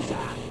sponsor.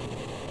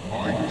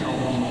 I tell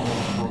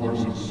you,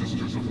 brothers and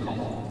sisters of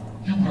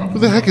Gotham, you have Who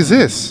the heck is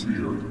this?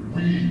 fear.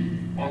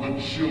 We are the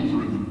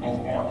children of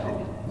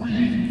Arkham.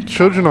 We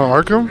Children of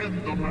Arkham?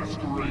 in the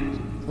masquerade.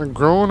 A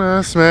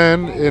grown-ass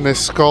man in a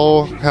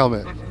skull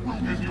helmet.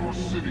 In your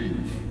city.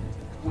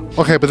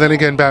 Okay, but then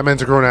again,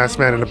 Batman's a grown-ass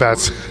man in a bat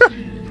suit.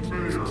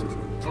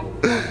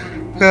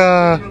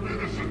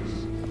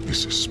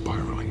 This is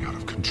spiraling out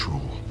of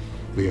control.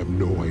 They have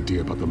no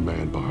idea about the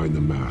man behind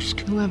the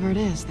mask. Whoever it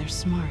is, they're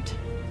smart.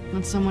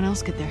 Let someone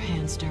else get their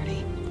hands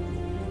dirty.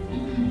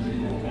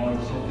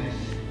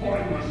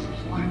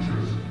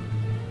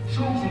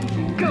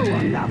 Go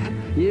on,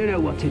 love. You know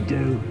what to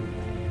do.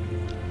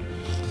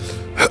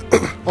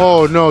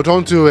 Oh no,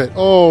 don't do it.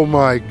 Oh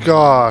my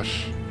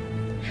gosh.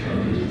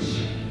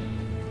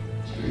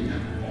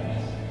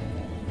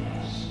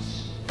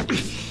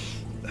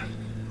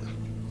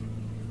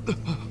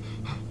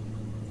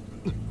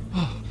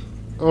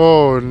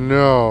 Oh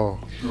no.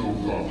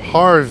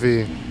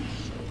 Harvey.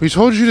 We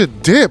told you to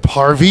dip,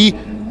 Harvey.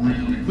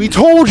 We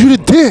told you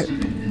to dip.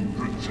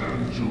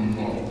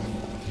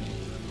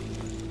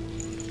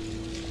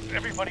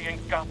 Everybody in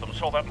Gotham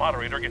saw that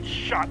moderator get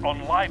shot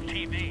on live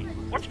TV.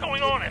 What's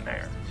going on in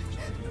there?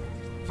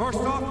 First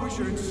off, we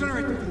should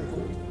incinerate the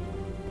pool.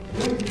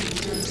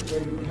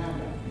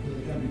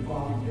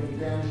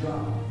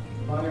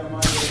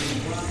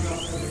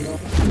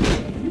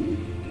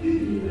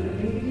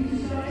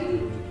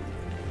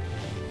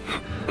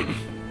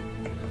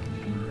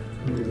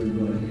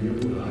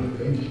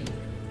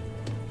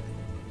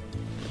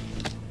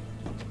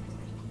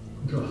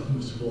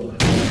 Gotham's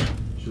flawed.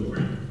 Sure.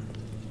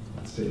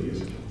 City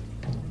is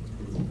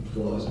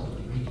flaws.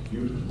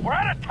 Beautiful. We're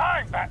out of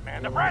time,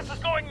 Batman. The brass is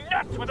going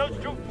nuts with those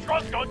two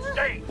drunks on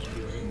stage.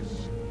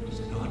 It's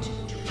not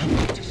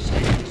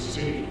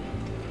city.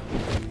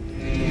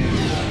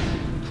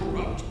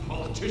 Corrupt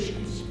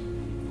politicians.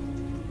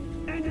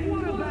 And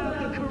what about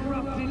the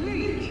corrupt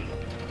elite?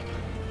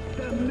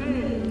 The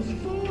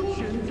men's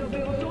fortunes are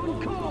built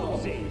on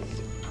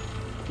causes.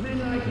 Men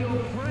like your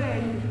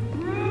friend,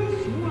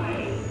 Bruce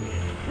Wayne,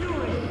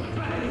 who as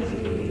bad as he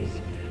is,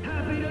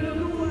 happy to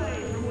look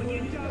away from what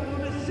you don't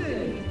want to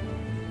see.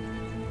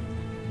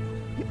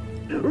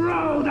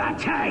 Roll the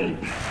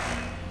tape!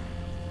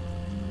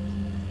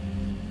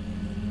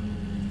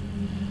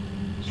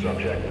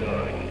 Subject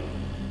 9.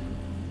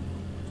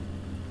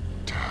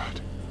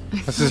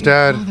 That's his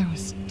dad. My father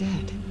was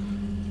dead.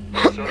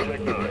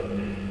 Subject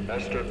 9,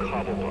 Esther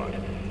Cobblepot.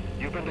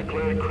 You've been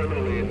declared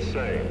criminally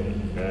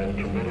insane and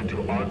committed to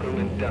Arkham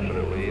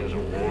indefinitely as a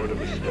ward of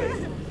the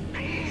state.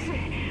 Please,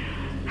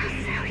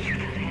 I'll sell you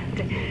the land.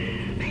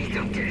 Please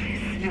don't do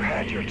this. You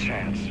had your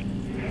chance.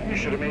 You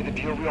should have made the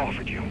deal we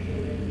offered you.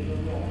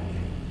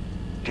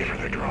 Give her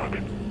the drug.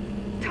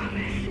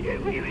 Thomas,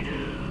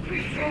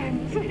 we're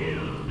friends.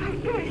 Our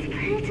boys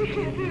play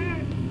together.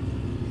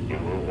 You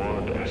were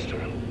warned,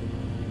 Esther.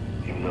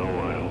 You know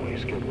I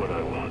always get what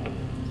I want.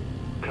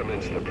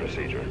 Commence the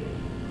procedure.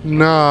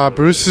 Nah,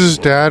 Bruce's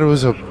dad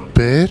was a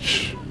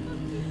bitch.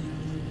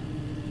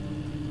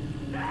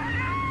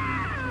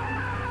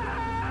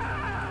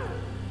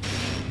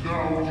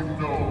 Now you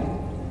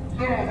know.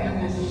 Now you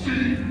will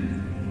see.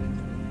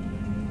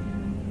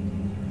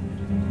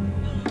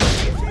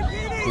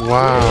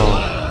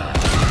 Wow.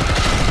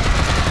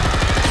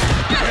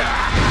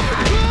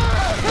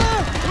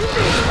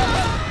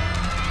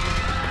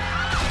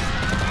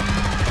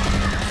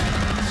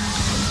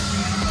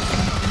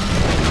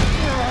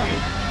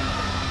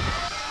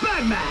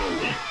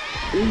 Batman!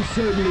 You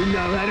certainly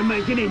know how to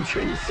make an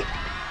entrance.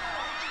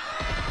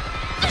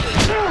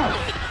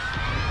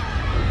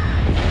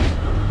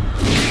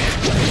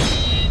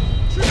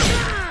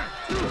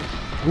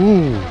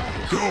 Ooh.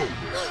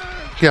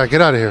 Yeah,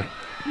 get out of here.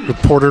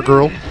 Reporter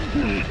girl.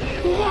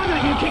 Why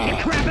don't you kick the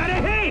crap out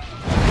of him?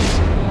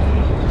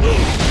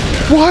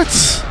 What?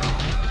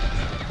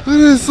 Look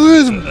at this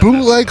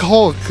bootleg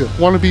Hulk.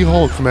 Wannabe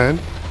Hulk, man.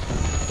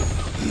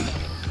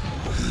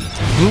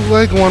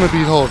 Bootleg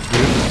wannabe Hulk,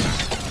 dude.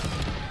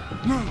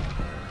 No,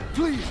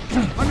 please, I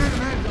made a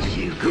man.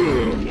 You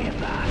could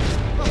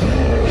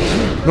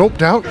never. Nope,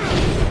 down.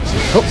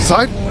 Oh,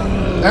 side.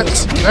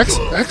 X.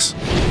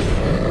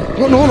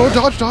 No,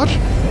 dodge.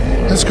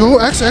 Let's go,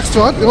 X,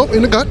 dodge. Oh,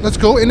 in the gut. Let's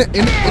go, in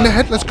the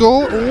head. Let's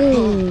go.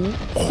 Oh.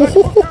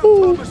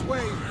 Thomas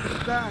Wayne,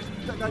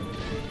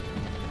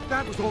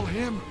 that was all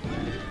him.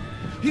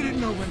 He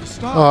didn't know when to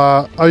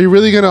stop. Are you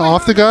really gonna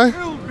off the guy?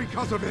 Killed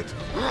because of it.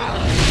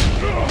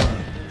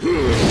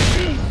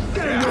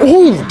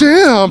 Oh,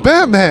 damn,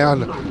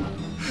 Batman.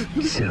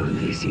 So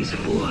this is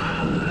for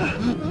her.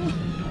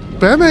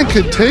 Batman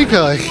could take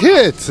a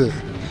hit.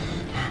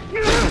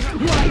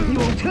 Wait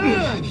your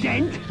turn,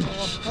 Dent.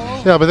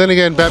 Yeah, but then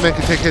again, Batman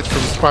can take hits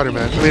from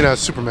Spider-Man. I mean,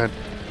 Superman.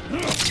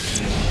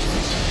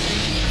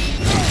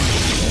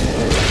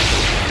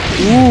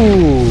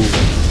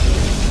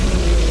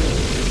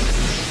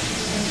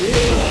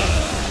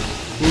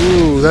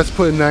 Ooh, that's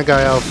putting that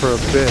guy out for a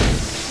bit.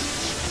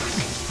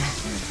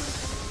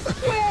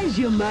 Where's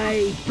your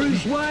mate,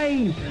 Bruce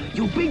Wayne?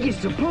 Your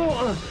biggest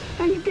supporter,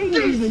 and he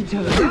didn't even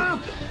turn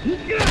up.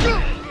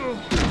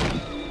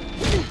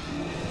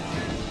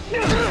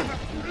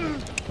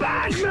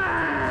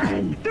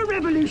 Batman! The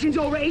revolution's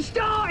already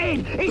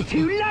started! It's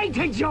too late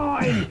to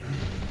join!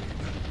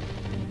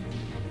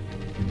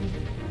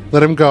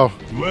 Let him go.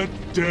 Let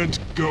Dent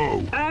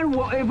go. And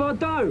what if I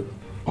do?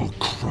 I'll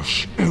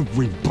crush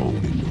every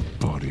bone in your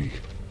body.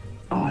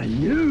 I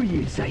knew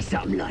you'd say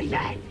something like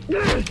that.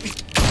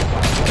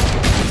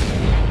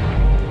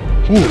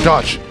 Ooh,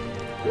 dodge.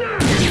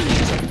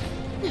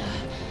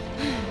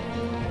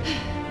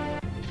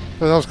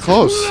 Oh, that was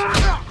close.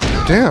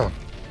 Damn.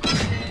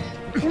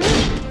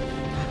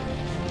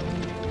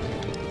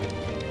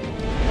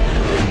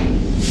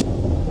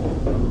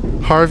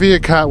 Harvey or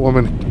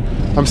Catwoman?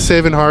 I'm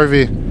saving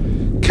Harvey.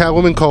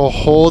 Catwoman can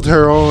hold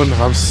her own.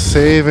 I'm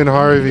saving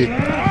Harvey.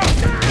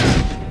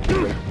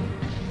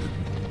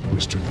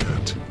 Mr.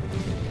 Dent.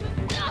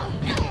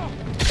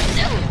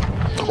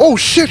 Oh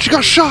shit, she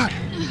got shot!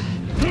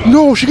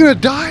 No, she gonna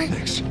die?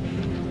 Thanks.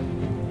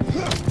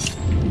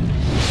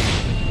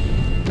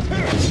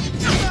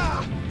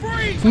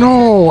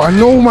 No, I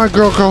know my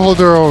girl can hold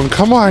her own.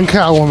 Come on,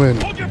 Catwoman.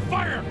 Hold your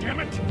fire, damn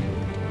it!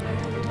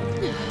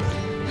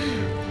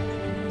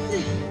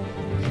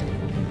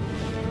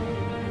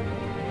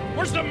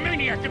 Where's the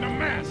maniac in the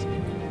mask?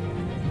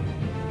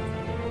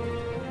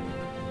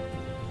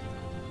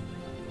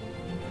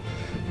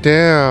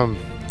 Damn.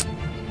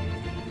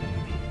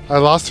 I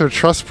lost her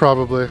trust,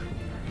 probably.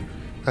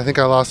 I think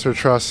I lost her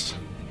trust.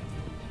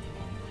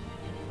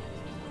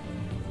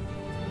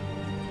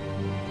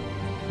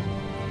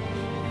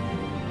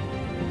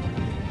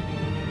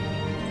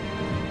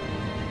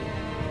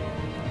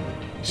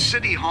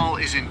 City Hall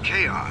is in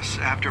chaos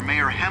after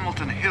Mayor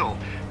Hamilton Hill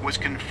was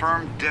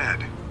confirmed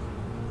dead.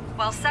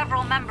 While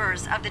several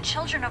members of the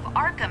Children of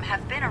Arkham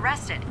have been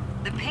arrested,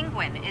 the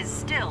Penguin is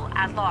still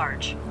at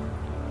large.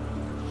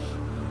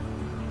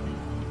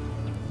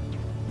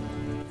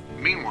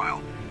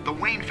 Meanwhile, the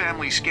Wayne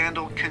family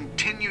scandal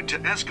continued to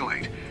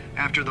escalate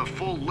after the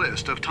full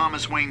list of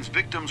Thomas Wayne's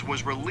victims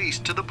was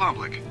released to the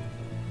public.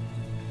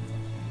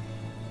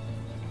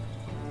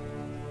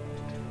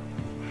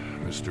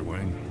 Mr.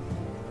 Wayne?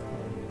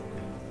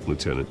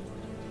 Lieutenant.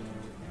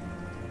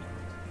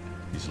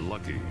 He's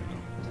lucky, you know.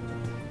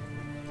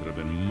 Could have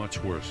been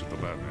much worse if the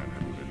Batman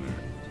hadn't been there.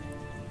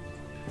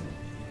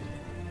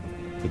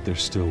 But there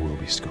still will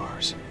be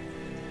scars.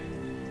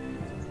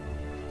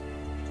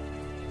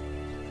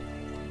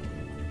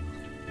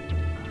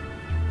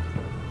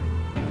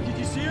 Did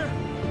you see her?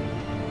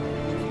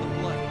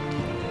 Blood.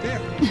 There.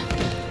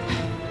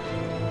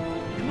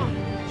 Come on,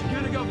 she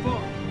can't go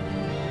far.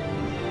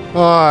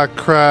 Oh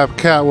crap,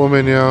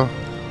 Catwoman, yo.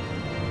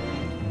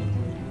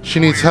 She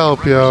needs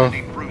help, yo.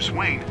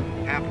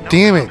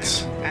 Damn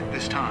it. At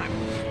this time.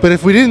 But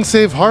if we didn't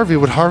save Harvey,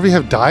 would Harvey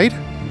have died? We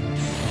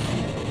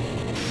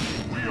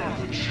are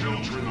the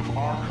children of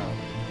Arkham,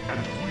 and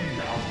we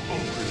have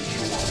opened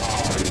your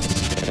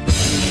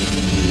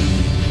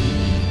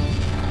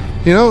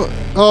eyes. You know,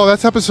 oh,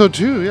 that's episode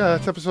 2. Yeah,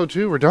 that's episode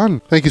 2. We're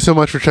done. Thank you so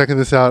much for checking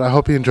this out. I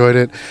hope you enjoyed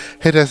it.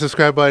 Hit that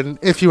subscribe button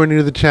if you are new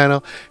to the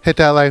channel. Hit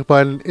that like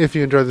button if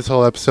you enjoyed this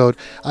whole episode.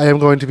 I am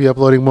going to be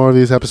uploading more of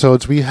these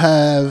episodes. We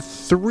have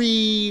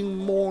 3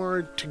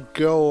 more to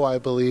go, I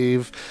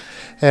believe.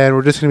 And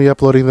we're just going to be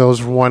uploading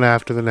those one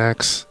after the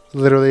next.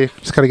 Literally,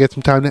 just got to get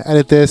some time to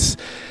edit this.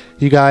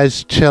 You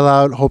guys chill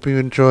out. Hope you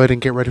enjoyed and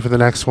get ready for the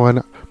next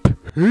one.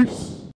 Peace.